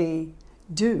already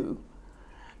do,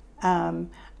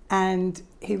 and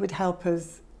he would help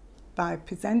us by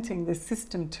presenting this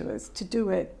system to us to do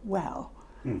it well.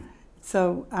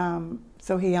 So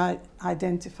he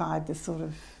identified the sort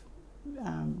of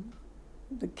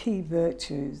the key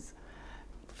virtues.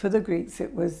 For the Greeks,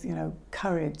 it was,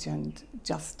 courage and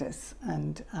justice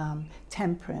and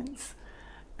temperance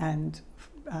and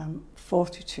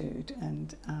fortitude,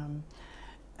 and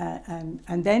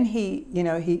then he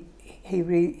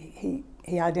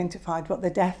identified what the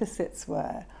deficits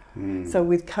were. So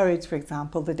with courage, for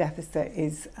example, the deficit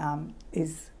is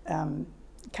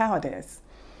cowardice,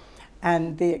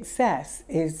 and the excess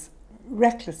is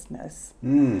recklessness.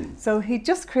 So he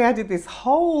just created this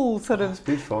whole sort of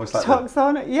beautiful. It's like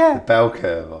taxonomy, the bell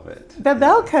curve of it. The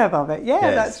bell curve of it, yes.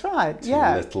 That's right. Too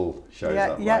little shows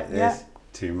up like this.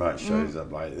 Too much shows up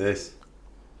like this.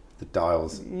 The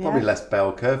dials, probably less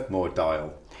bell curve, more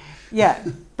dial. Yeah,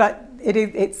 but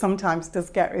it sometimes does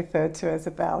get referred to as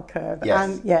a bell curve,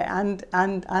 and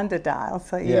a dial.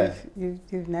 So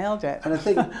you've nailed it. And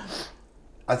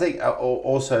I think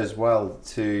also as well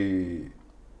to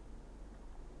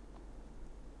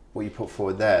what you put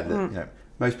forward there, that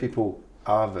most people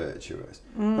are virtuous.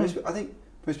 I think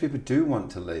most people do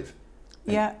want to live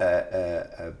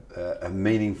a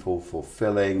meaningful,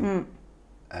 fulfilling.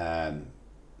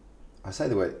 I say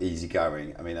the word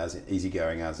easygoing. I mean,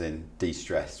 easygoing as in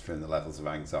de-stressed from the levels of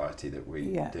anxiety that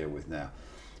we deal with now.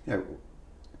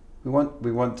 we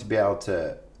want to be able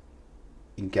to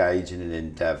engage in an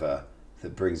endeavour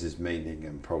that brings us meaning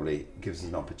and probably gives us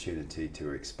an opportunity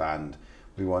to expand.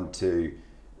 We want to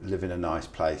live in a nice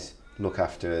place, look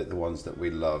after the ones that we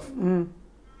love,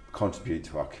 contribute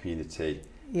to our community.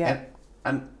 Yeah.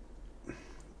 And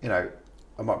you know,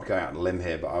 I might be going out on a limb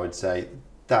here, but I would say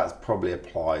that probably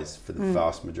applies for the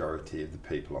vast majority of the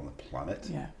people on the planet.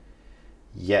 Yeah.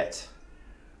 Yet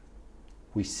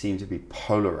we seem to be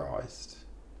polarized,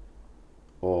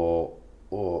 or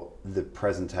the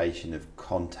presentation of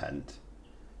content,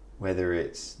 whether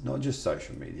it's not just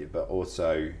social media but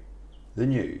also the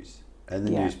news and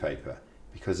the newspaper,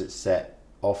 because it's set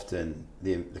often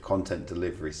the content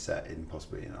delivery set in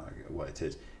possibly, you know, what it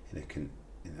is in a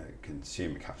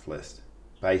consumer capitalist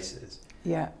basis.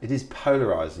 Yeah. It is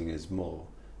polarizing us more,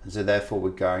 and so therefore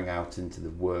we're going out into the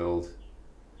world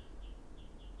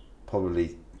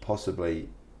possibly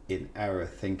in error,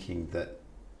 thinking that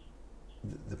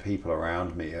the people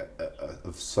around me are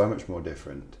of so much more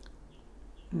different,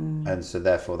 and so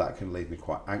therefore that can leave me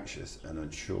quite anxious and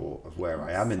unsure of where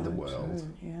I am in the world.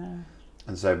 True. Yeah.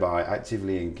 And so by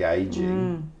actively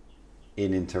engaging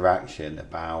in interaction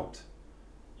about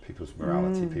people's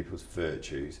morality, people's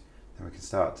virtues, then we can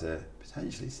start to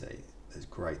potentially see there's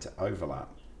greater overlap,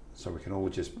 so we can all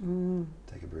just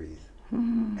take a breath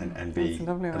and be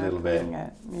a little bit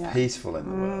peaceful in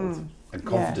the world and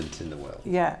confident in the world.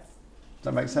 Yeah. Does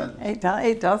that make sense?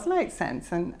 It does make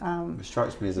sense, and it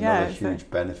strikes me as another huge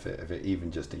benefit of it,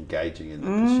 even just engaging in the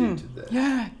pursuit of this.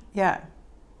 Yeah.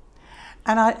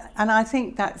 And I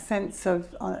think that sense of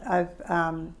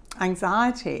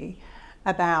anxiety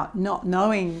about not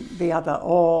knowing the other,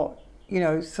 or, you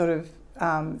know, sort of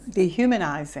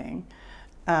dehumanizing,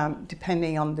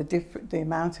 depending on the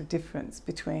amount of difference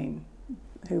between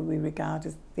who we regard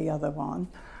as the other one.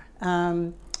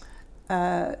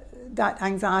 That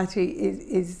anxiety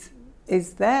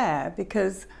is there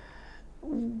because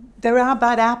there are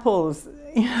bad apples,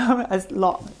 you know, as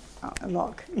Locke,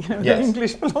 you know, the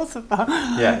English philosopher.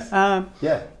 Yes.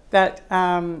 That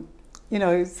you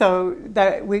know, so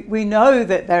that we know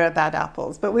that there are bad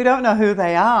apples, but we don't know who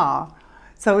they are.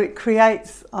 So it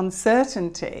creates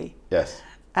uncertainty. Yes.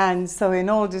 And so in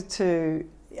order to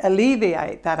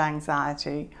alleviate that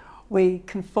anxiety, we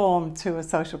conform to a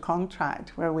social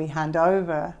contract where we hand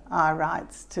over our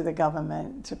rights to the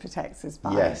government to protect us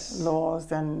by laws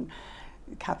and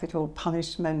capital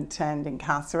punishment and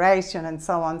incarceration and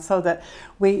so on, so that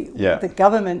the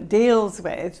government deals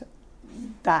with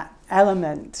that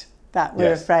element that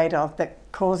we're afraid of, that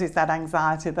causes that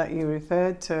anxiety that you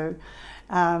referred to.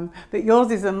 But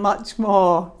yours is a much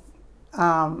more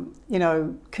you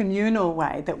know, communal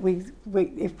way, that we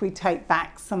if we take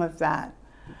back some of that.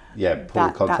 Pull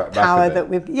the contract back power a bit. that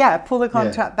we've pull the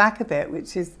contract back a bit,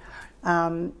 which is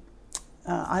I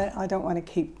don't want to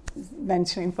keep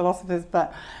mentioning philosophers,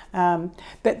 but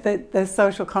the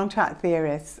social contract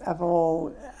theorists have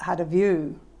all had a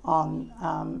view on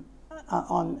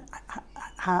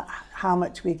how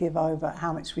much we give over,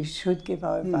 how much we should give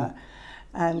over,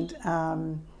 and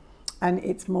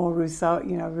it's more Rousseau,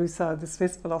 you know, Rousseau, the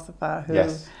Swiss philosopher, who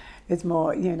is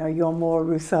more, you know, you're more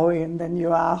Rousseauian than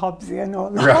you are Hobbesian or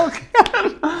Locke.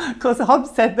 Of course,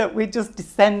 Hobbes said that we just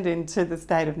descend into the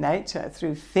state of nature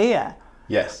through fear.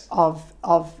 Yes. Of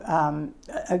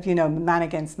you know, man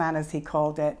against man, as he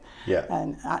called it,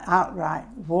 and outright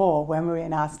war when we're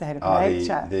in our state of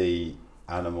nature. The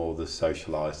animal, the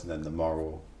socialised, and then the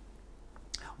moral.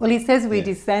 Well, he says we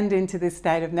descend into this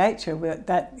state of nature,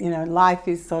 that, you know, life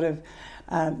is sort of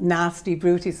nasty,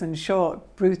 brutish and short.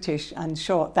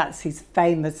 That's his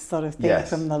famous sort of thing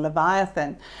from the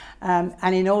Leviathan.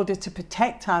 And in order to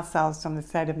protect ourselves from the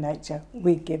state of nature,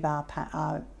 we give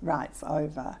our rights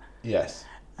over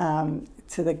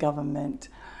to the government.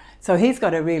 So he's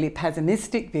got a really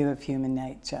pessimistic view of human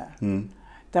nature,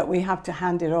 that we have to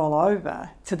hand it all over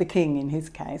to the king in his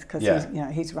case, because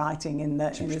he's writing in the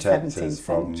 17th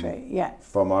century.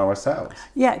 From ourselves.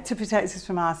 To protect us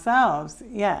from ourselves.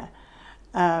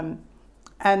 And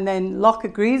then Locke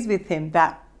agrees with him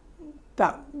that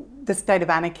the state of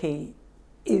anarchy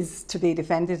is to be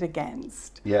defended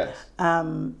against. Yes.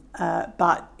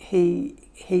 But he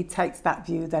takes that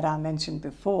view that I mentioned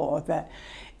before, that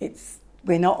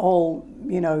we're not all,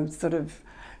 you know, sort of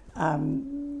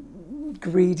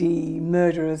greedy,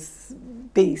 murderous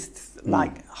beasts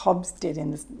like Hobbes did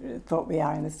thought we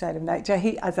are in the state of nature.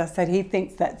 As I said, he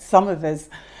thinks that some of us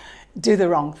do the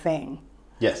wrong thing.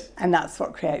 Yes. And that's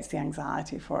what creates the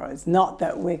anxiety for us, not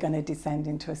that we're going to descend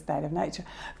into a state of nature.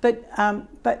 But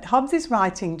Hobbes is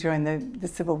writing during the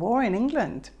Civil War in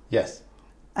England. Yes.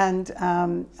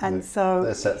 So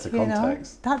that sets the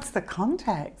context. That's the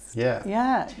context. Yeah.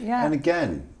 Yeah. And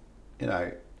again,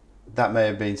 that may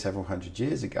have been several hundred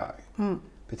years ago,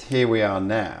 but here we are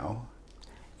now,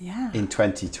 in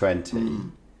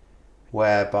 2020,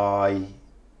 whereby,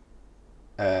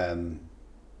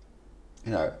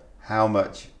 how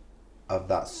much of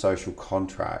that social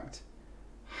contract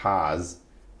has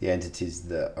the entities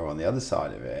that are on the other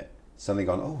side of it suddenly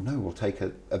gone, oh no, we'll take a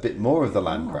bit more of the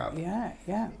land grab.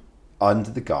 Yeah.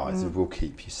 Under the guise of we'll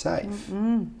keep you safe.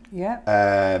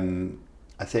 Yeah.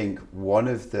 I think one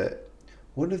of the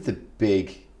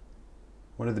big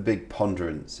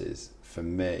ponderances for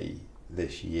me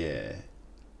this year,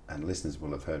 and listeners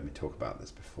will have heard me talk about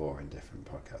this before in different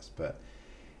podcasts, but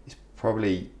it's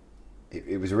probably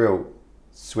it was a real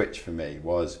switch for me,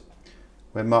 was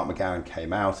when Mark McGowan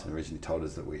came out and originally told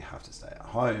us that we have to stay at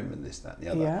home and this, that and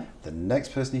the other. Yeah. The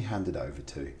next person he handed over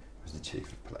to was the chief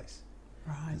of police.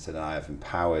 Right. And said, I have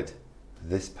empowered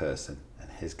this person and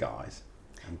his guys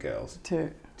and girls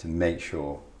to make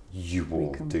sure you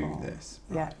all do this.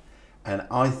 Right? Yeah. And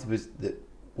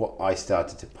what I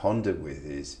started to ponder with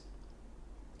is,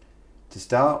 to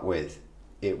start with,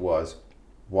 it was,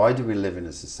 why do we live in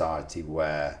a society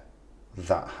where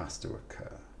that has to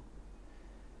occur?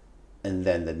 And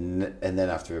then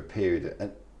after a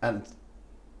period, and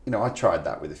I tried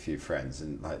that with a few friends,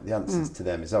 and like the answers to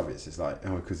them is obvious. It's like,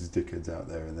 oh, because there's dickheads out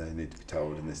there and they need to be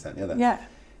told, and this, that, and the other. Yeah.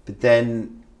 But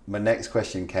then my next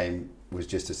question was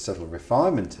just a subtle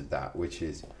refinement of that, which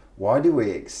is, why do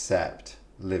we accept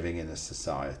living in a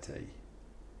society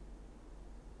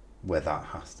where that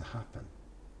has to happen?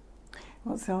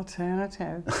 What's the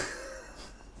alternative?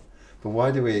 But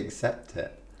why do we accept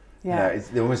it? Yeah.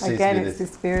 It almost seems Again, to be it's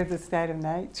this fear of the state of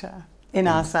nature in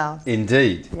ourselves.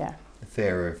 Indeed. Yeah. The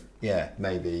fear of,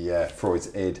 maybe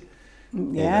Freud's id.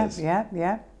 Yeah.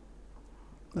 Scary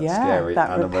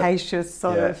that animal. rapacious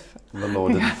sort of... The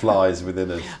Lord of the Flies within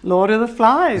us. Lord of the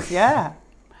Flies, yeah.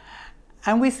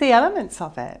 And we see elements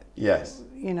of it. Yes.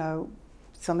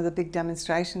 Some of the big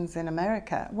demonstrations in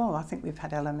America, well, I think we've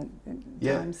had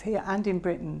times here and in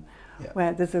Britain,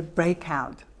 where there's a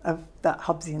breakout of that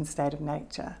Hobbesian state of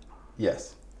nature.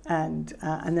 Yes. And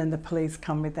then the police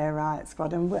come with their riot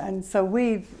squad, and so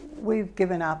we've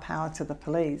given our power to the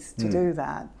police to do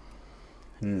that.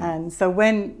 And so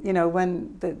when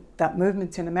that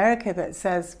movement in America that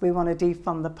says we want to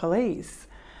defund the police,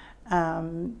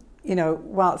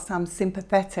 whilst I'm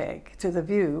sympathetic to the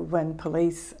view when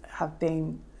police have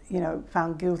been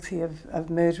found guilty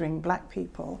of murdering black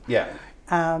people,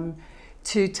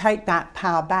 to take that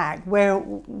power back,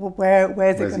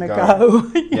 where's it going to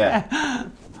go? Yeah.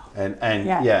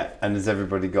 And has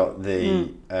everybody got the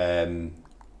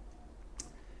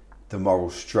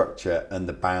moral structure and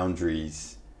the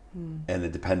boundaries and the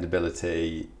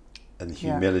dependability and the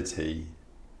humility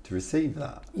to receive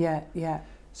that? Yeah.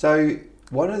 So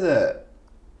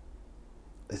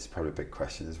this is probably a big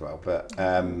question as well, but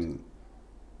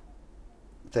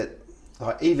that,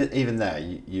 like, even there,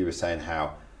 you were saying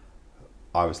how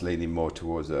I was leaning more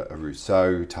towards a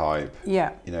Rousseau type,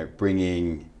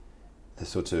 bringing the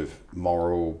sort of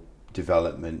moral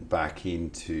development back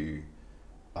into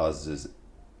us as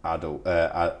us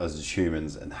as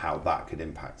humans, and how that could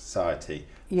impact society,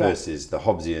 versus the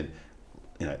Hobbesian.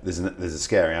 There's a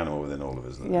scary animal within all of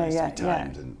us that needs to be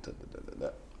tamed. And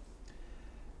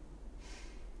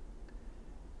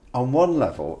on one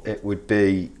level, it would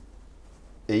be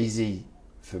easy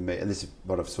for me, and this is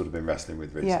what I've sort of been wrestling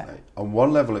with recently. On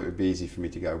one level, it would be easy for me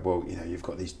to go, well, you've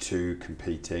got these two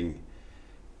competing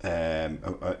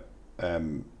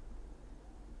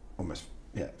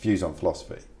views on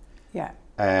philosophy. Yeah.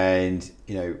 And,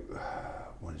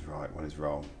 one is right, one is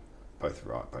wrong, both are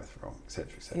right, both are wrong,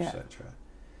 etc., etc., etc.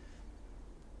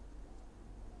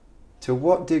 To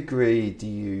what degree do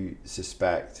you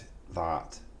suspect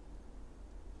that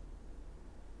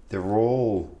they're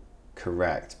all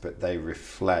correct, but they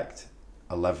reflect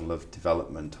a level of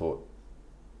development or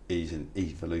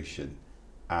evolution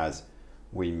as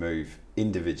we move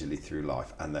individually through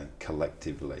life and then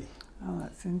collectively? Oh,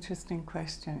 that's an interesting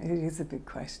question. It is a big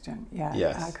question. Yeah.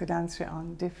 Yes. I could answer it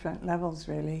on different levels,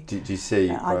 really. Do you see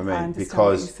what I mean? I understand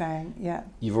because what you're saying. Yeah.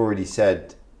 You've already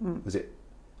said, was it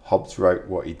Hobbes wrote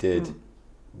what he did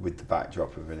with the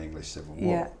backdrop of an English Civil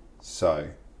War? Yeah. So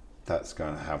that's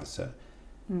going to have a certain...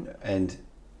 And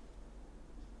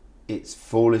it's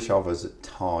foolish of us at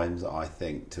times, I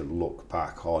think, to look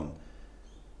back on,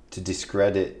 to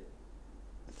discredit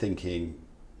thinking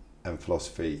and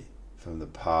philosophy from the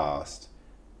past,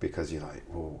 because you're like,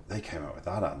 well, they came up with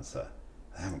that answer.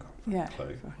 They haven't got a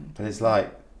clue. But it's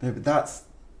like, no, but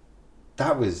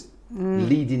that was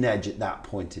leading edge at that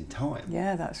point in time.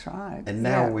 Yeah, that's right. And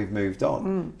now we've moved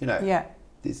on. You know, yeah.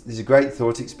 There's a great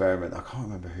thought experiment. I can't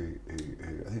remember who. I think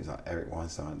it was like Eric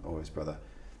Weinstein or his brother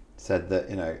said that,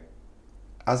 you know,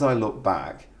 as I look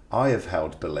back, I have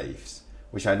held beliefs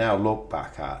which I now look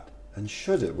back at and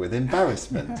shudder with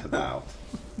embarrassment about.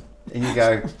 And you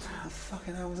go, what the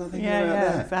fucking hell was I thinking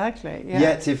about that? Exactly. Yeah.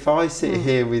 Yet if I sit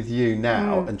here with you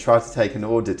now and try to take an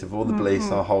audit of all the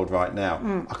beliefs I hold right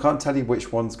now, I can't tell you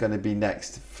which one's going to be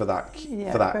next for that thing.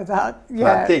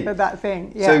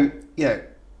 Yeah. So, you know,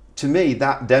 to me,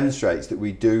 that demonstrates that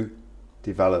we do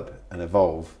develop and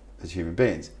evolve as human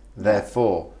beings.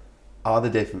 Therefore, are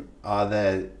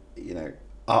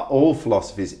all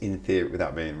philosophies in theory,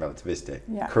 without being relativistic,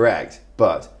 correct,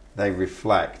 but they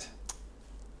reflect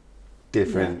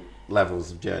different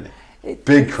levels of journey?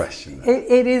 Big question.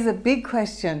 It is a big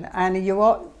question, and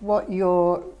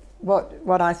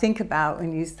what I think about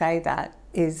when you say that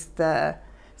is the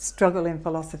struggle in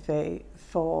philosophy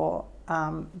for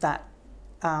that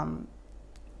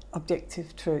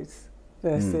objective truth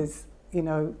versus you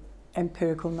know,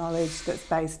 empirical knowledge that's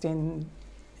based in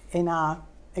our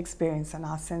experience and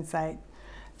our sensate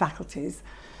faculties.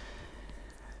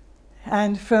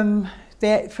 And from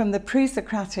the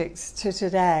pre-Socratics to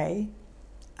today,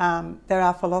 there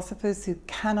are philosophers who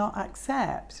cannot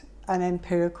accept an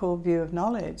empirical view of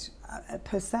knowledge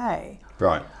per se.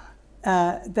 Right.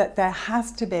 That there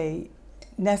has to be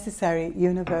necessary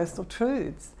universal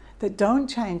truths that don't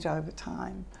change over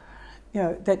time. You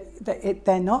know,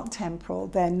 they're not temporal,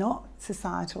 they're not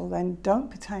societal, they don't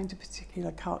pertain to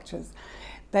particular cultures.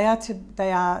 They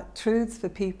are truths for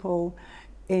people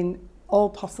in all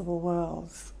possible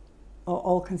worlds, or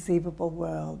all conceivable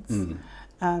worlds.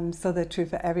 So they're true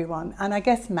for everyone. And I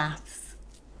guess maths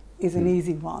is an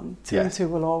easy one. 2 and 2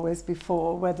 will always be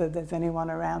 4, whether there's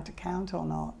anyone around to count or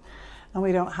not. And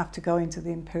we don't have to go into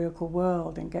the empirical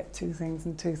world and get 2 things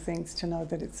and 2 things to know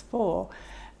that it's 4.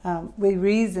 We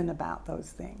reason about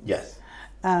those things. Yes.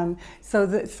 So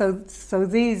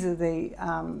these are the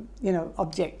you know,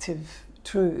 objective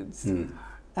truths.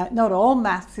 Not all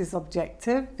maths is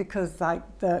objective, because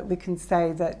we can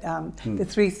say that the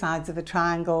 3 sides of a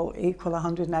triangle equal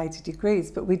 180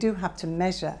 degrees, but we do have to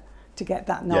measure to get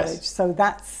that knowledge. Yes. So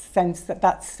that's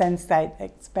sensate,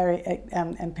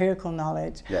 empirical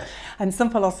knowledge. Yes. And some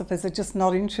philosophers are just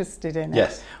not interested in it.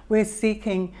 Yes. We're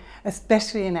seeking,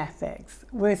 especially in ethics,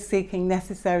 we're seeking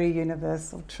necessary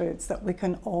universal truths that we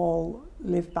can all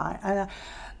live by.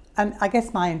 And I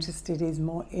guess my interest is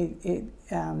more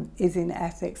is in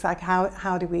ethics, like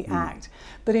how do we act?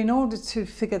 But in order to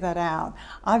figure that out,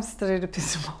 I've studied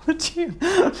epistemology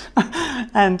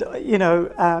and you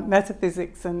know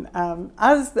metaphysics, and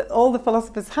as all the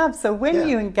philosophers have. So when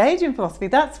you engage in philosophy,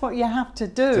 that's what you have to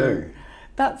do.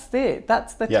 That's it.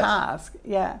 That's the task.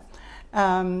 Yeah.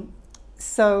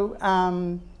 So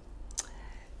I've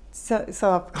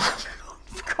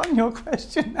forgotten your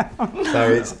question now. So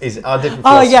it's our different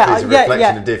philosophies a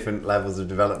reflection of different levels of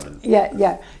development.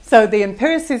 Yeah. So the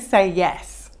empiricists say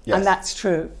yes. And that's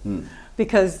true,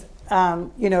 because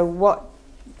you know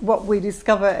what we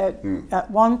discover at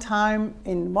one time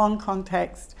in one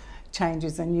context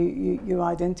changes, and you've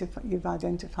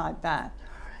identified that,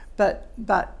 but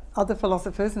other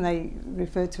philosophers, and they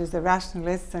referred to as the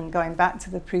rationalists, and going back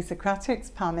to the pre-Socratics,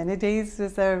 Parmenides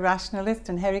was a rationalist,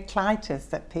 and Heraclitus,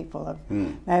 that people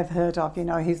may have heard of. You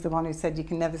know, he's the one who said you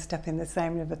can never step in the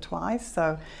same river twice.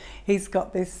 So he's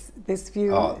got this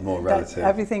view more that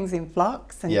everything's in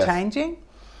flux and changing,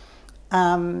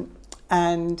 and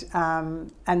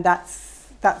that's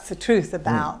the truth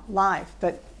about life.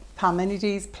 But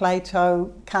Parmenides,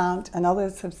 Plato, Kant, and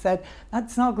others have said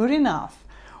that's not good enough.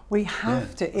 We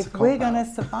have to, if we're going to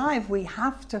survive, we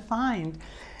have to find,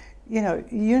 you know,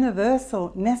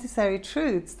 universal, necessary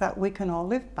truths that we can all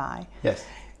live by. Yes.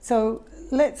 So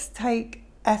let's take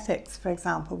ethics, for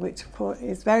example, which of course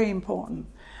is very important.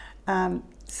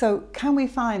 So can we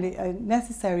find a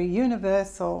necessary,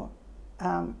 universal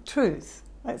truth?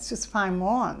 Let's just find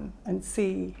one and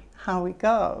see how we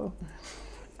go.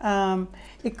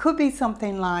 It could be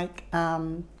something like,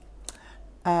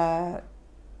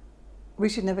 we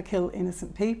should never kill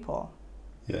innocent people.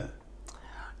 Yeah.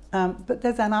 But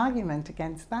there's an argument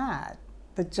against that.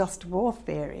 The just war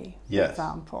theory, for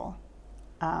example,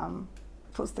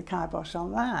 puts the kibosh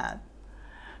on that.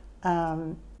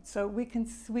 So we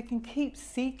can keep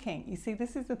seeking. You see,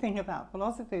 this is the thing about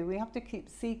philosophy. We have to keep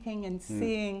seeking and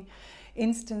seeing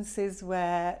instances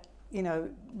where, you know,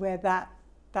 where that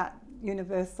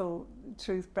universal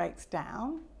truth breaks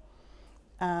down.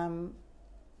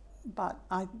 But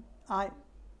I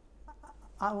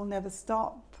will never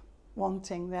stop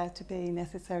wanting there to be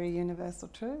necessary universal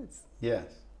truths. Yes.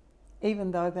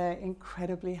 Even though they're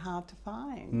incredibly hard to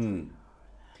find.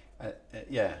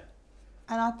 Yeah.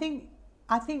 And I think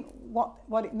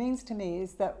what it means to me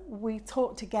is that we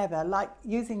talk together, like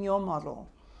using your model,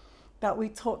 that we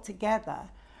talk together,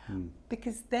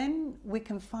 because then we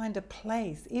can find a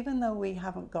place, even though we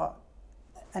haven't got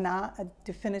a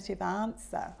definitive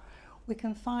answer, we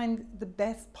can find the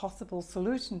best possible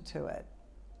solution to it,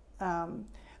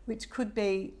 which could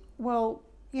be, well,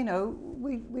 you know,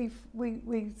 we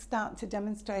start to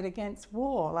demonstrate against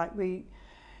war, like we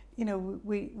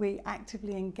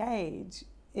actively engage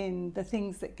in the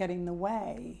things that get in the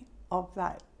way of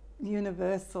that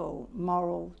universal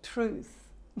moral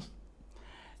truth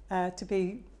to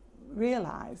be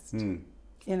realised in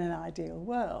an ideal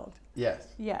world.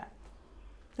 Yes. Yeah.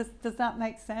 Does that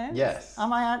make sense? Yes.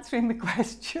 Am I answering the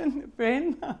question,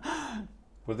 Bryn?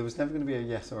 Well, there was never going to be a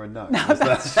yes or a no. No,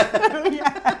 that's true.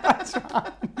 Yeah, that's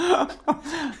right.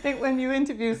 I think when you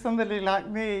interview somebody like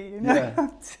me, you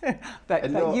know, but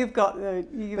you've got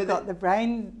the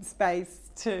brain space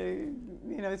to,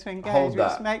 you know, to engage,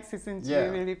 which makes this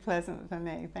interview really pleasant for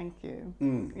me. Thank you.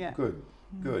 Yeah.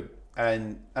 Good.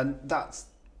 And that's,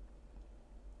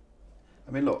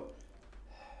 I mean, look,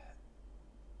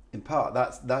 in part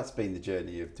that's been the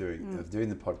journey of doing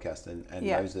the podcast, and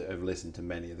those that have listened to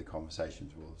many of the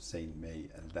conversations will have seen me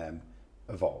and them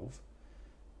evolve,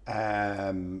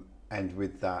 and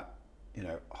with that, you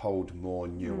know, hold more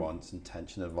nuance and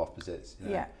tension of opposites. You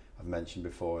know, I've mentioned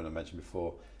before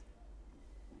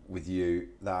with you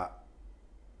that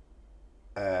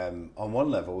on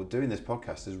one level doing this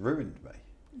podcast has ruined me.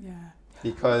 Yeah.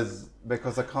 Because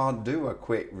I can't do a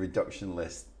quick reduction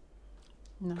list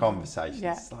conversation.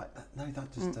 Yeah. It's like, no,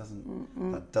 that just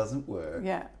doesn't work.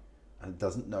 Yeah. And it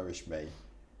doesn't nourish me.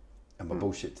 And my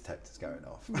bullshit detector's going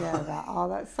off. Yeah,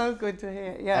 that's so good to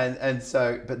hear. Yeah. And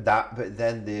so but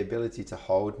then the ability to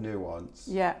hold nuance,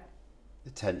 the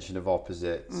tension of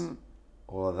opposites,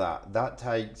 all of that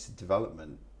takes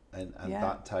development and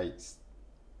that takes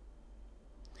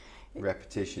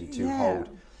repetition to hold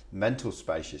mental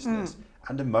spaciousness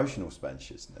and emotional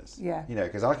spaciousness. Yeah. You know,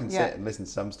 because I can sit and listen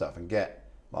to some stuff and get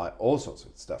like all sorts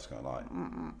of stuff's going like,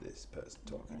 this person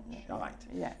talking shite.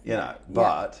 Yeah. You know,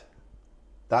 but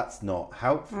that's not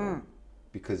helpful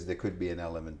because there could be an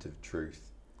element of truth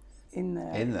in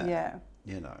there. Yeah.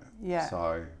 You know. Yeah.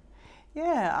 So.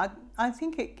 Yeah, I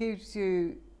think it gives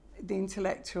you the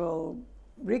intellectual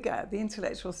rigour, the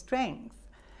intellectual strength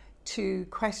to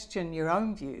question your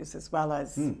own views as well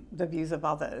as the views of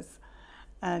others,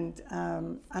 and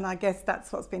I guess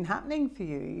that's what's been happening for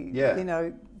you. You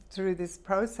know, through this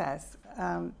process.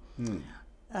 But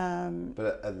at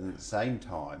the same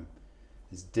time,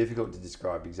 it's difficult to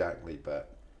describe exactly,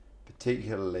 but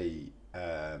particularly.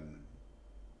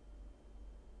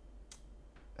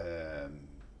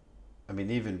 I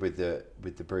mean, even with the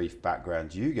brief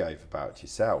background you gave about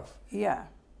yourself. Yeah.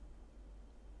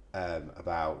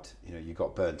 About, you know, you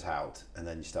got burnt out and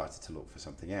then you started to look for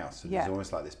something else. So there's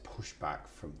almost like this pushback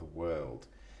from the world.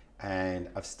 And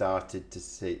I've started to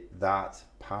see that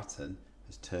pattern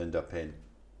has turned up in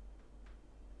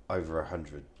over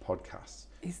 100 podcasts.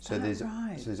 Is that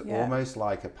right? So there's almost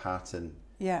like a pattern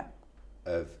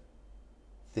of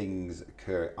things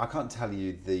occur. I can't tell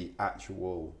you the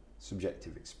actual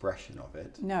subjective expression of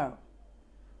it. No.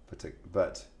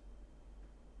 But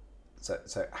so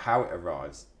how it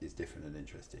arrives is different and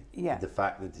interesting. Yeah. The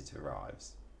fact that it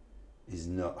arrives is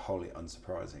not wholly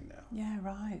unsurprising now. Yeah,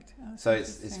 right. That's so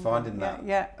it's finding that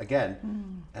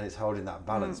again, and it's holding that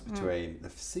balance between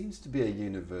there seems to be a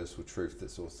universal truth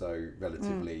that's also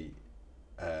relatively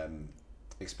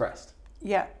expressed.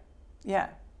 Yeah. Yeah.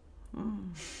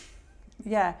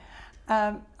 Yeah.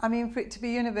 I mean, for it to be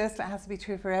universal, it has to be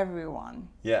true for everyone.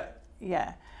 Yeah.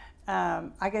 Yeah.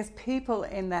 I guess people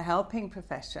in the helping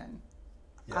profession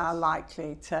are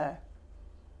likely to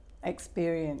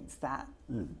experience that,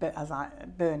 but as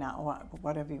burnout or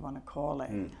whatever you want to call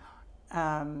it.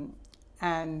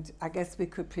 And I guess we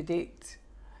could predict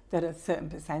that a certain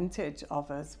percentage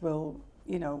of us will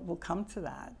come to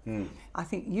that. I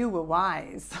think you were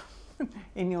wise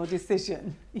in your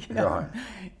decision. You know, right.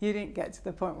 You didn't get to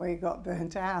the point where you got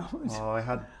burnt out. Oh, I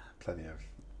had plenty of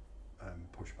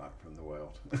pushback from the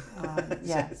world.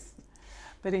 Yes.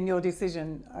 But in your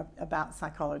decision about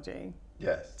psychology,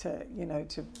 yes, to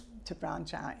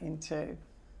branch out into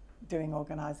doing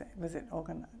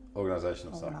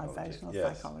organizational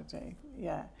psychology.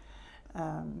 Yeah.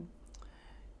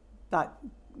 That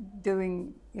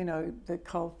doing, the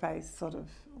coalface sort of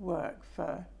work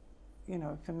for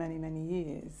many, many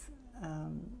years,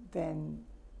 then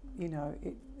you know,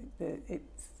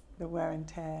 it's the wear and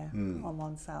tear on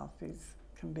oneself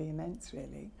can be immense,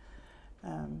 really.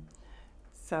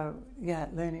 So yeah,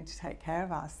 learning to take care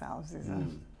of ourselves is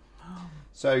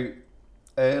So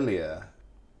earlier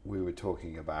we were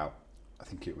talking about, I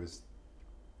think it was,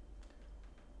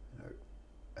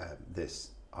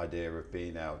 this idea of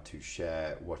being able to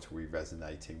share what are we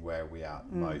resonating, where are we at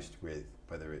most with,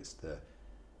 whether it's the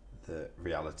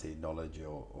reality, knowledge,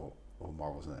 or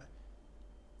morals. And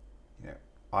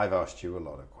I've asked you a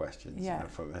lot of questions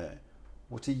from here.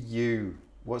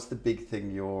 What's the big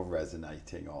thing you're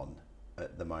resonating on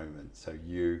at the moment? So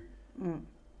you,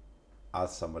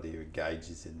 as somebody who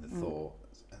engages in the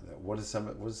thoughts, and what are some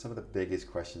of the biggest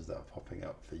questions that are popping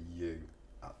up for you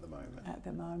at the moment? At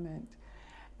the moment,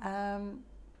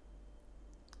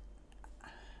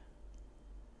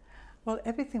 well,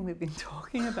 everything we've been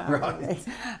talking about, right.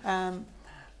 Really.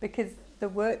 Because the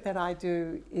work that I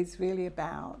do is really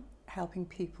about helping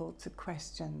people to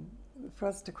question, for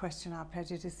us to question our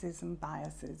prejudices and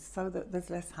biases, so that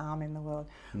there's less harm in the world.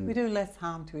 We do less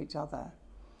harm to each other.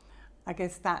 I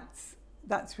guess that's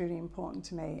really important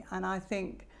to me, and I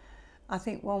think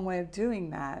one way of doing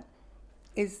that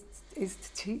is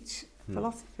to teach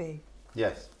philosophy.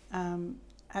 Yes. And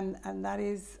that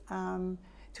is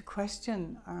to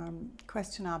question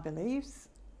our beliefs,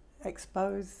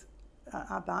 expose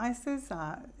our biases,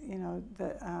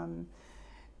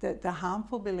 the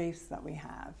harmful beliefs that we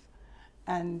have,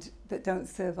 and that don't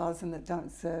serve us and that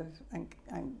don't serve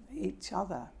and each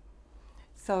other.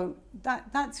 So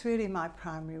that's really my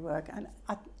primary work, and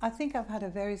I think I've had a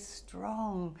very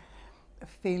strong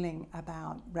feeling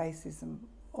about racism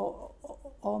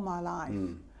all my life,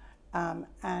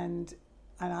 and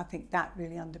I think that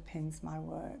really underpins my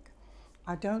work.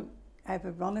 I don't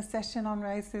ever run a session on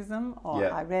racism, or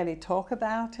I rarely talk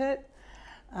about it,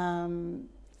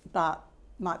 but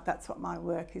that's what my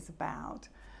work is about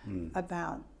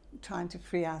trying to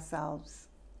free ourselves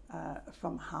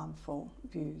from harmful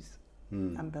views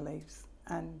and beliefs.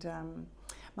 And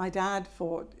my dad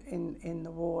fought in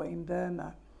the war in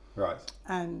Burma, right?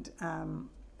 And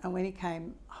when he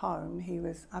came home, he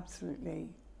was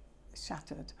absolutely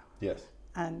shattered. Yes.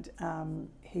 And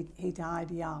he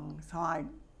died young, so I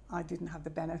didn't have the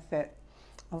benefit,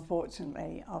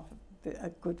 unfortunately, of a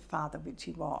good father, which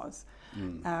he was.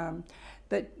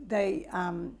 But they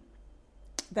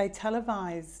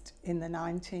televised in the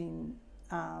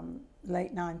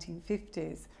late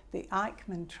 1950s the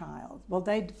Eichmann trials. Well,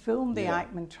 they'd filmed the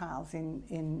Eichmann trials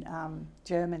in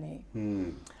Germany,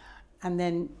 and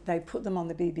then they put them on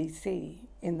the BBC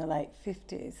in the late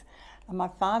 50s. And my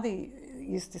father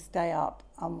used to stay up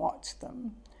and watch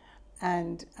them,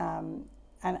 and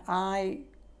I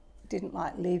didn't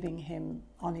like leaving him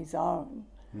on his own,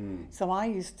 so I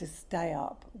used to stay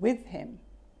up with him,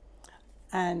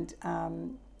 and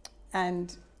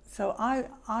so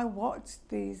I watched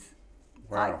these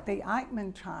the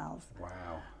Eichmann trials.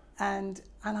 Wow. And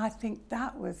I think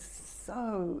that was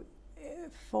so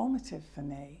formative for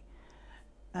me.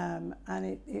 And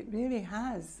it really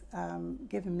has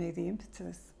given me the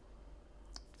impetus.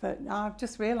 But I've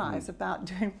just realised about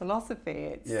doing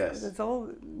philosophy. There's all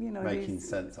making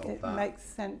sense of that.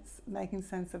 Making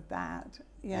sense of that.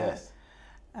 Yeah. Yes.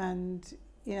 And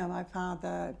my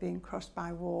father being crushed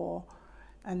by war,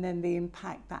 and then the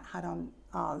impact that had on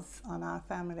us, on our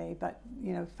family, but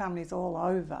families all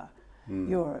over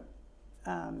Europe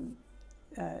at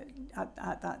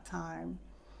that time.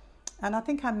 And I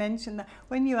think I mentioned that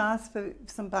when you asked for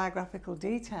some biographical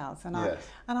details, and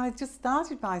I just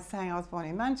started by saying I was born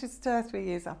in Manchester 3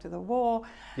 years after the war,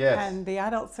 and the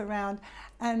adults around,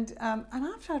 and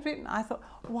after I'd written, I thought,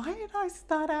 why did I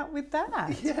start out with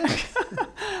that? Yes.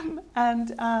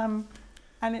 and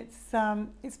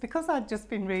it's because I'd just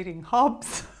been reading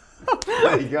Hobbes.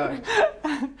 There you go.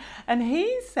 And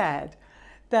he said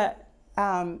that.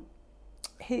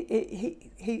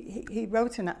 He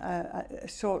wrote a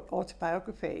short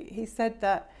autobiography. He said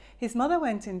that his mother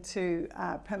went into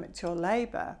premature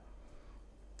labour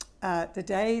the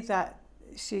day that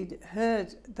she'd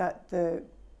heard that the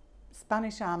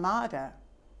Spanish Armada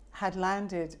had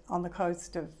landed on the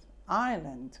coast of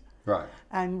Ireland, right,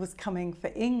 and was coming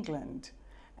for England.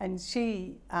 And so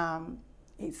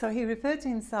he referred to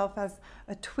himself as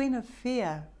a twin of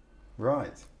fear.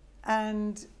 Right.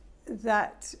 And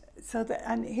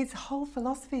his whole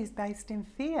philosophy is based in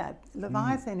fear.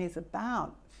 Leviathan is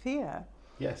about fear.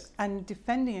 Yes. And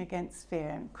defending against fear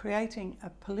and creating a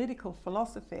political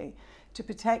philosophy to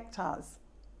protect us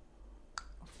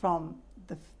from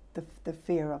the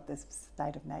fear of this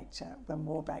state of nature when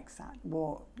war breaks out.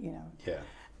 Yeah.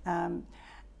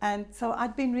 And so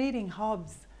I'd been reading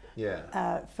Hobbes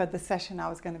for the session I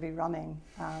was going to be running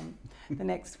the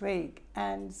next week.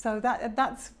 And so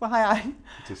that's why I... It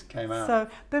just came out. So,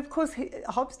 but of course,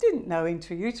 Hobbes didn't know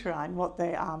intrauterine, what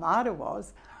the Armada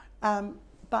was,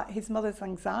 but his mother's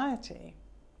anxiety,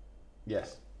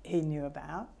 yes, he knew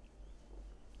about.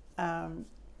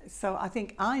 So I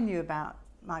think I knew about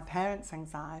my parents'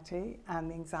 anxiety and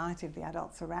the anxiety of the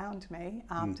adults around me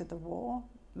after the war.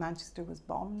 Manchester was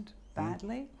bombed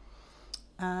badly.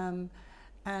 And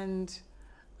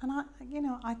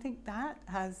I think that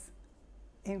has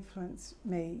influenced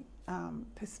me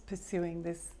pursuing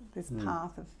this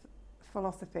path of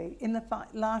philosophy in the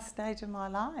last stage of my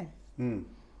life. And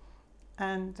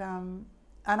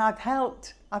I've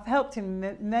helped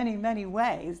in many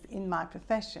ways in my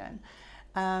profession,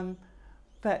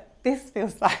 but this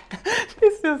feels like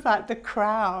the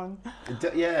crown.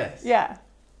 Yes. Yeah.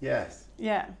 Yes.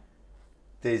 Yeah.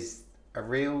 There's a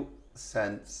real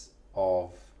sense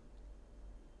of,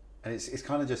 and it's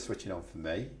kind of just switching on for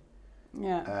me.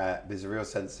 Yeah. There's a real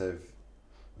sense of,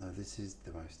 no, this is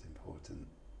the most important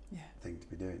thing to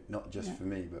be doing, not just for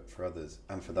me, but for others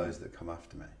and for those that come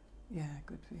after me. Yeah,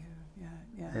 good for you.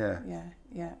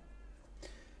 Yeah.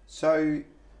 So,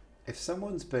 if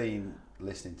someone's been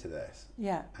listening to this,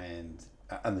 and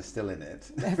they're still in it,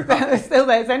 they're still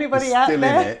there. Is anybody out still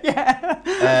there? In it.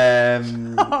 Yeah.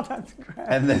 Oh, that's great.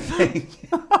 And they're thinking,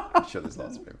 I'm sure there's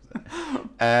lots of people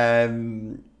there.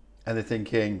 And they're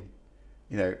thinking,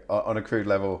 on a crude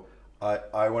level,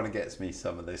 I want to get me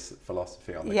some of this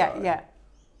philosophy on the go. Yeah.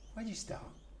 Where'd you start?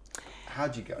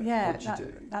 How'd you go? Yeah, what did you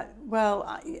do? Well,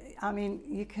 I mean,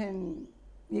 you can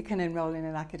enrol in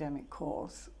an academic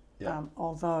course,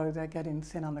 although they're getting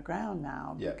thin on the ground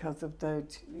now because of the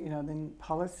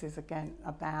policies again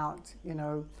about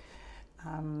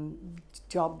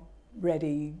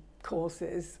job-ready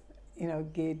courses,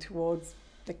 geared towards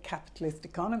the capitalist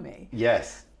economy.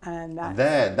 Yes. And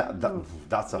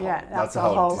that's a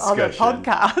whole other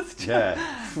podcast. Yeah.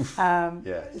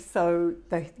 So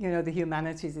the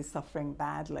humanities is suffering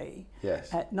badly.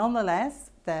 Yes.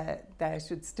 Nonetheless, there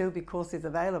should still be courses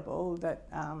available that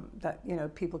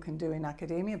people can do in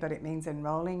academia, but it means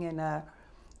enrolling in an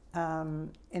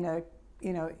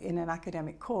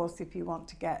academic course if you want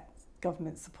to get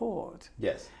government support.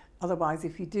 Yes. Otherwise,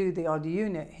 if you do the odd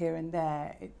unit here and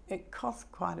there, it costs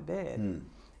quite a bit.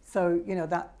 So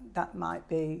that might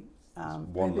be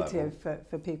prohibitive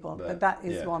for people, but that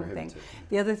is one thing.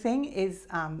 The other thing is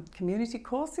community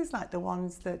courses like the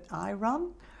ones that I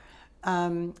run.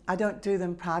 I don't do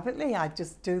them privately. I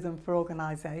just do them for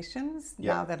organisations.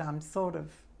 Now that I'm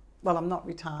I'm not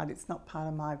retired. It's not part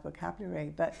of my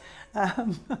vocabulary, but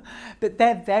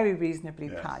they're very reasonably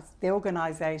priced. The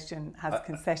organisation has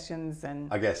concessions, and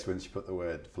I guess once you put the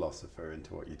word philosopher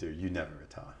into what you do, you never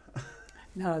retire.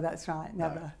 No, that's right.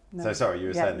 Never. No. So sorry, you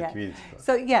were saying the community club.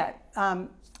 So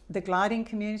the Gliding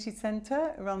Community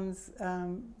Centre runs.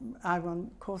 I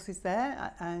run courses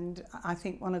there, and I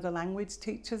think one of the language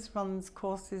teachers runs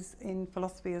courses in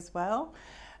philosophy as well.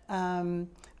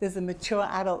 There's a Mature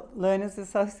Adult Learners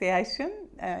Association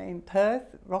in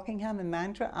Perth, Rockingham, and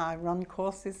Mandurah. I run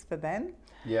courses for them.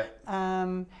 Yeah.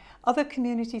 Other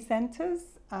community centres.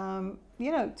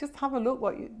 Just have a look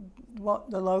what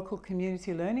the local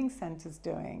community learning centre's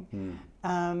doing.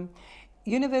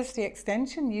 University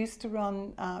Extension used to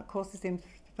run courses in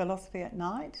philosophy at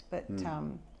night, but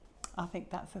I think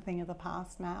that's a thing of the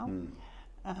past now.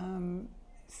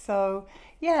 So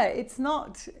it's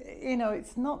not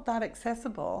that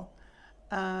accessible.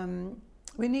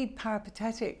 We need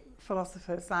peripatetic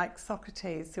philosophers like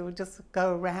Socrates who would just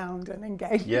go around and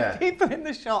engage with people in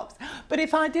the shops. But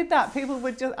if I did that,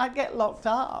 I'd get locked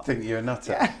up. I think you're a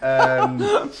nutter.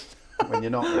 When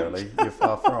you're not really, you're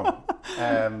far from.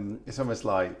 It's almost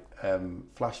like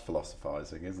flash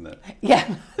philosophizing, isn't it? Yeah.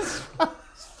 Flash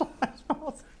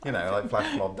like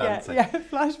flash mob dancing.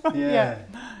 Flash mob. Yeah.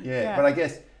 But I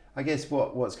guess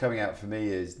what's coming out for me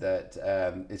is that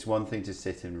it's one thing to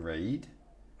sit and read.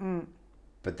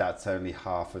 But that's only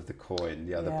half of the coin.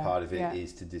 The other part of it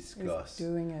is to discuss,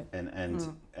 doing it,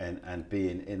 and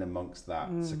being in amongst that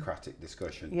Socratic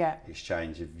discussion,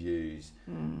 exchange of views,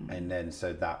 and then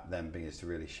so that then begins to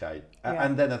really shape.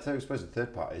 And then I suppose the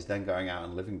third part is then going out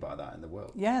and living by that in the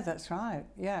world. Yeah, that's right.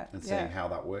 Yeah, and seeing how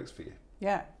that works for you.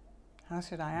 Yeah, how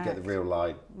should I act? Get the real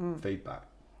live feedback.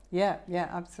 Yeah,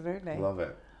 absolutely. Love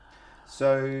it.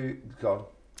 So, go on.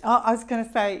 Oh, I was going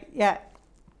to say,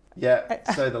 Yeah,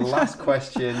 so the last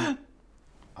question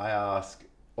I ask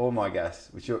all my guests,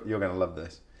 which you're going to love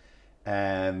this,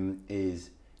 is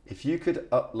if you could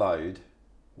upload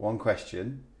one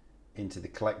question into the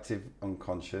collective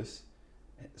unconscious,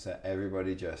 so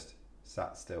everybody just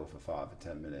sat still for 5 or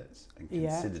 10 minutes and Yeah.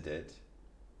 considered it,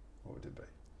 what would it be?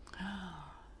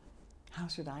 How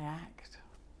should I act?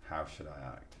 How should I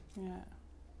act? Yeah.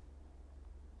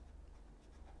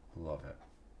 Love it.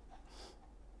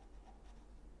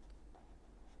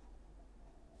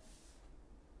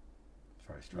 It's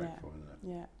very straightforward, isn't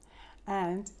it? Yeah.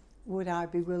 And would I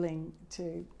be willing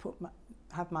to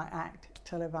have my act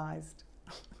televised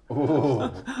Ooh,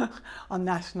 on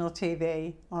national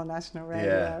TV or national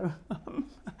radio?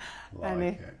 And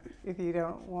like it. if you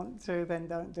don't want to, then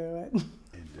don't do it.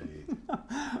 Indeed.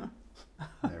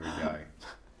 There we go.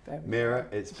 There we Mira,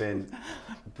 it's been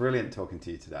brilliant talking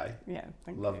to you today. Yeah,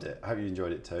 thank you. Loved it. I hope you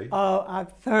enjoyed it too. Oh, I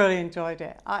thoroughly enjoyed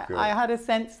it. Good. I had a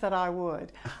sense that I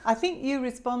would. I think you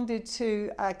responded to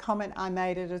a comment I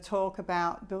made at a talk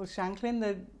about Bill Shanklin,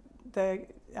 the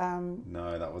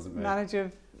No, that wasn't me. manager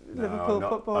of No, Liverpool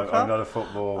Football Club. I'm not a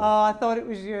football. Oh, I thought it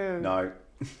was you. No,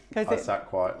 I sat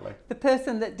quietly. The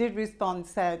person that did respond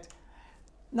said,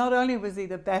 not only was he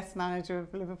the best manager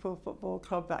of Liverpool Football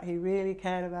Club, but he really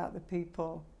cared about the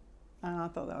people. And I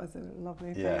thought that was a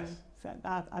lovely thing. Yes. Said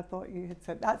that. I thought you had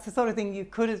said that's the sort of thing you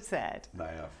could have said. They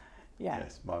have. Yeah.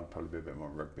 Yes, mine would probably be a bit more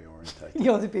rugby orientated.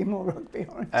 You ought to be more rugby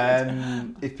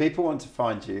oriented. If people want to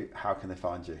find you, how can they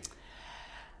find you?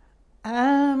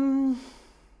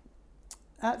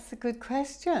 That's a good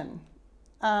question.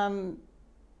 We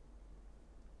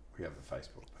have a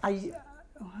Facebook page.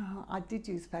 I did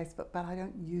use Facebook, but I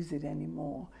don't use it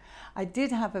anymore. I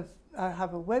did have a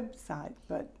website,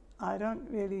 but I don't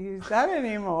really use that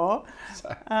anymore.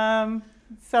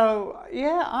 So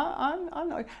yeah, I'm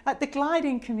not at the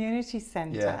Gliding Community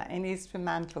Centre in East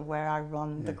Fremantle, where I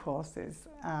run the courses.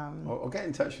 Or get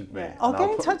in touch with me. Yeah. I'll get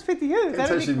in touch with you. Get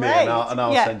That'd in touch be with me great. and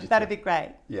I'll send you. That'd be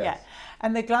great. Yes. Yeah,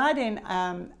 and the Gliding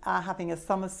are having a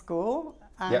summer school,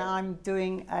 and I'm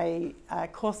doing a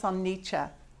course on Nietzsche.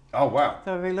 Oh wow!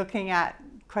 So we're looking at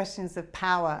questions of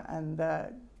power and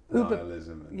the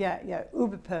Nihilism.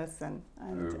 Uber person,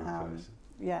 and Uber person.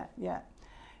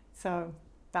 So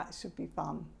that should be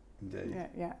fun. Indeed.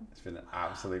 Yeah. It's been an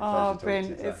absolute Oh, pleasure talking Bryn, to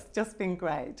you today. it's just been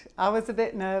great. I was a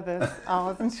bit nervous. I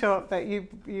wasn't sure, but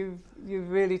you've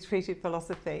really treated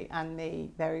philosophy and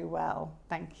me very well.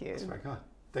 Thank you. That's very kind.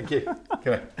 Thank you. Come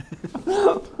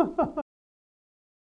here.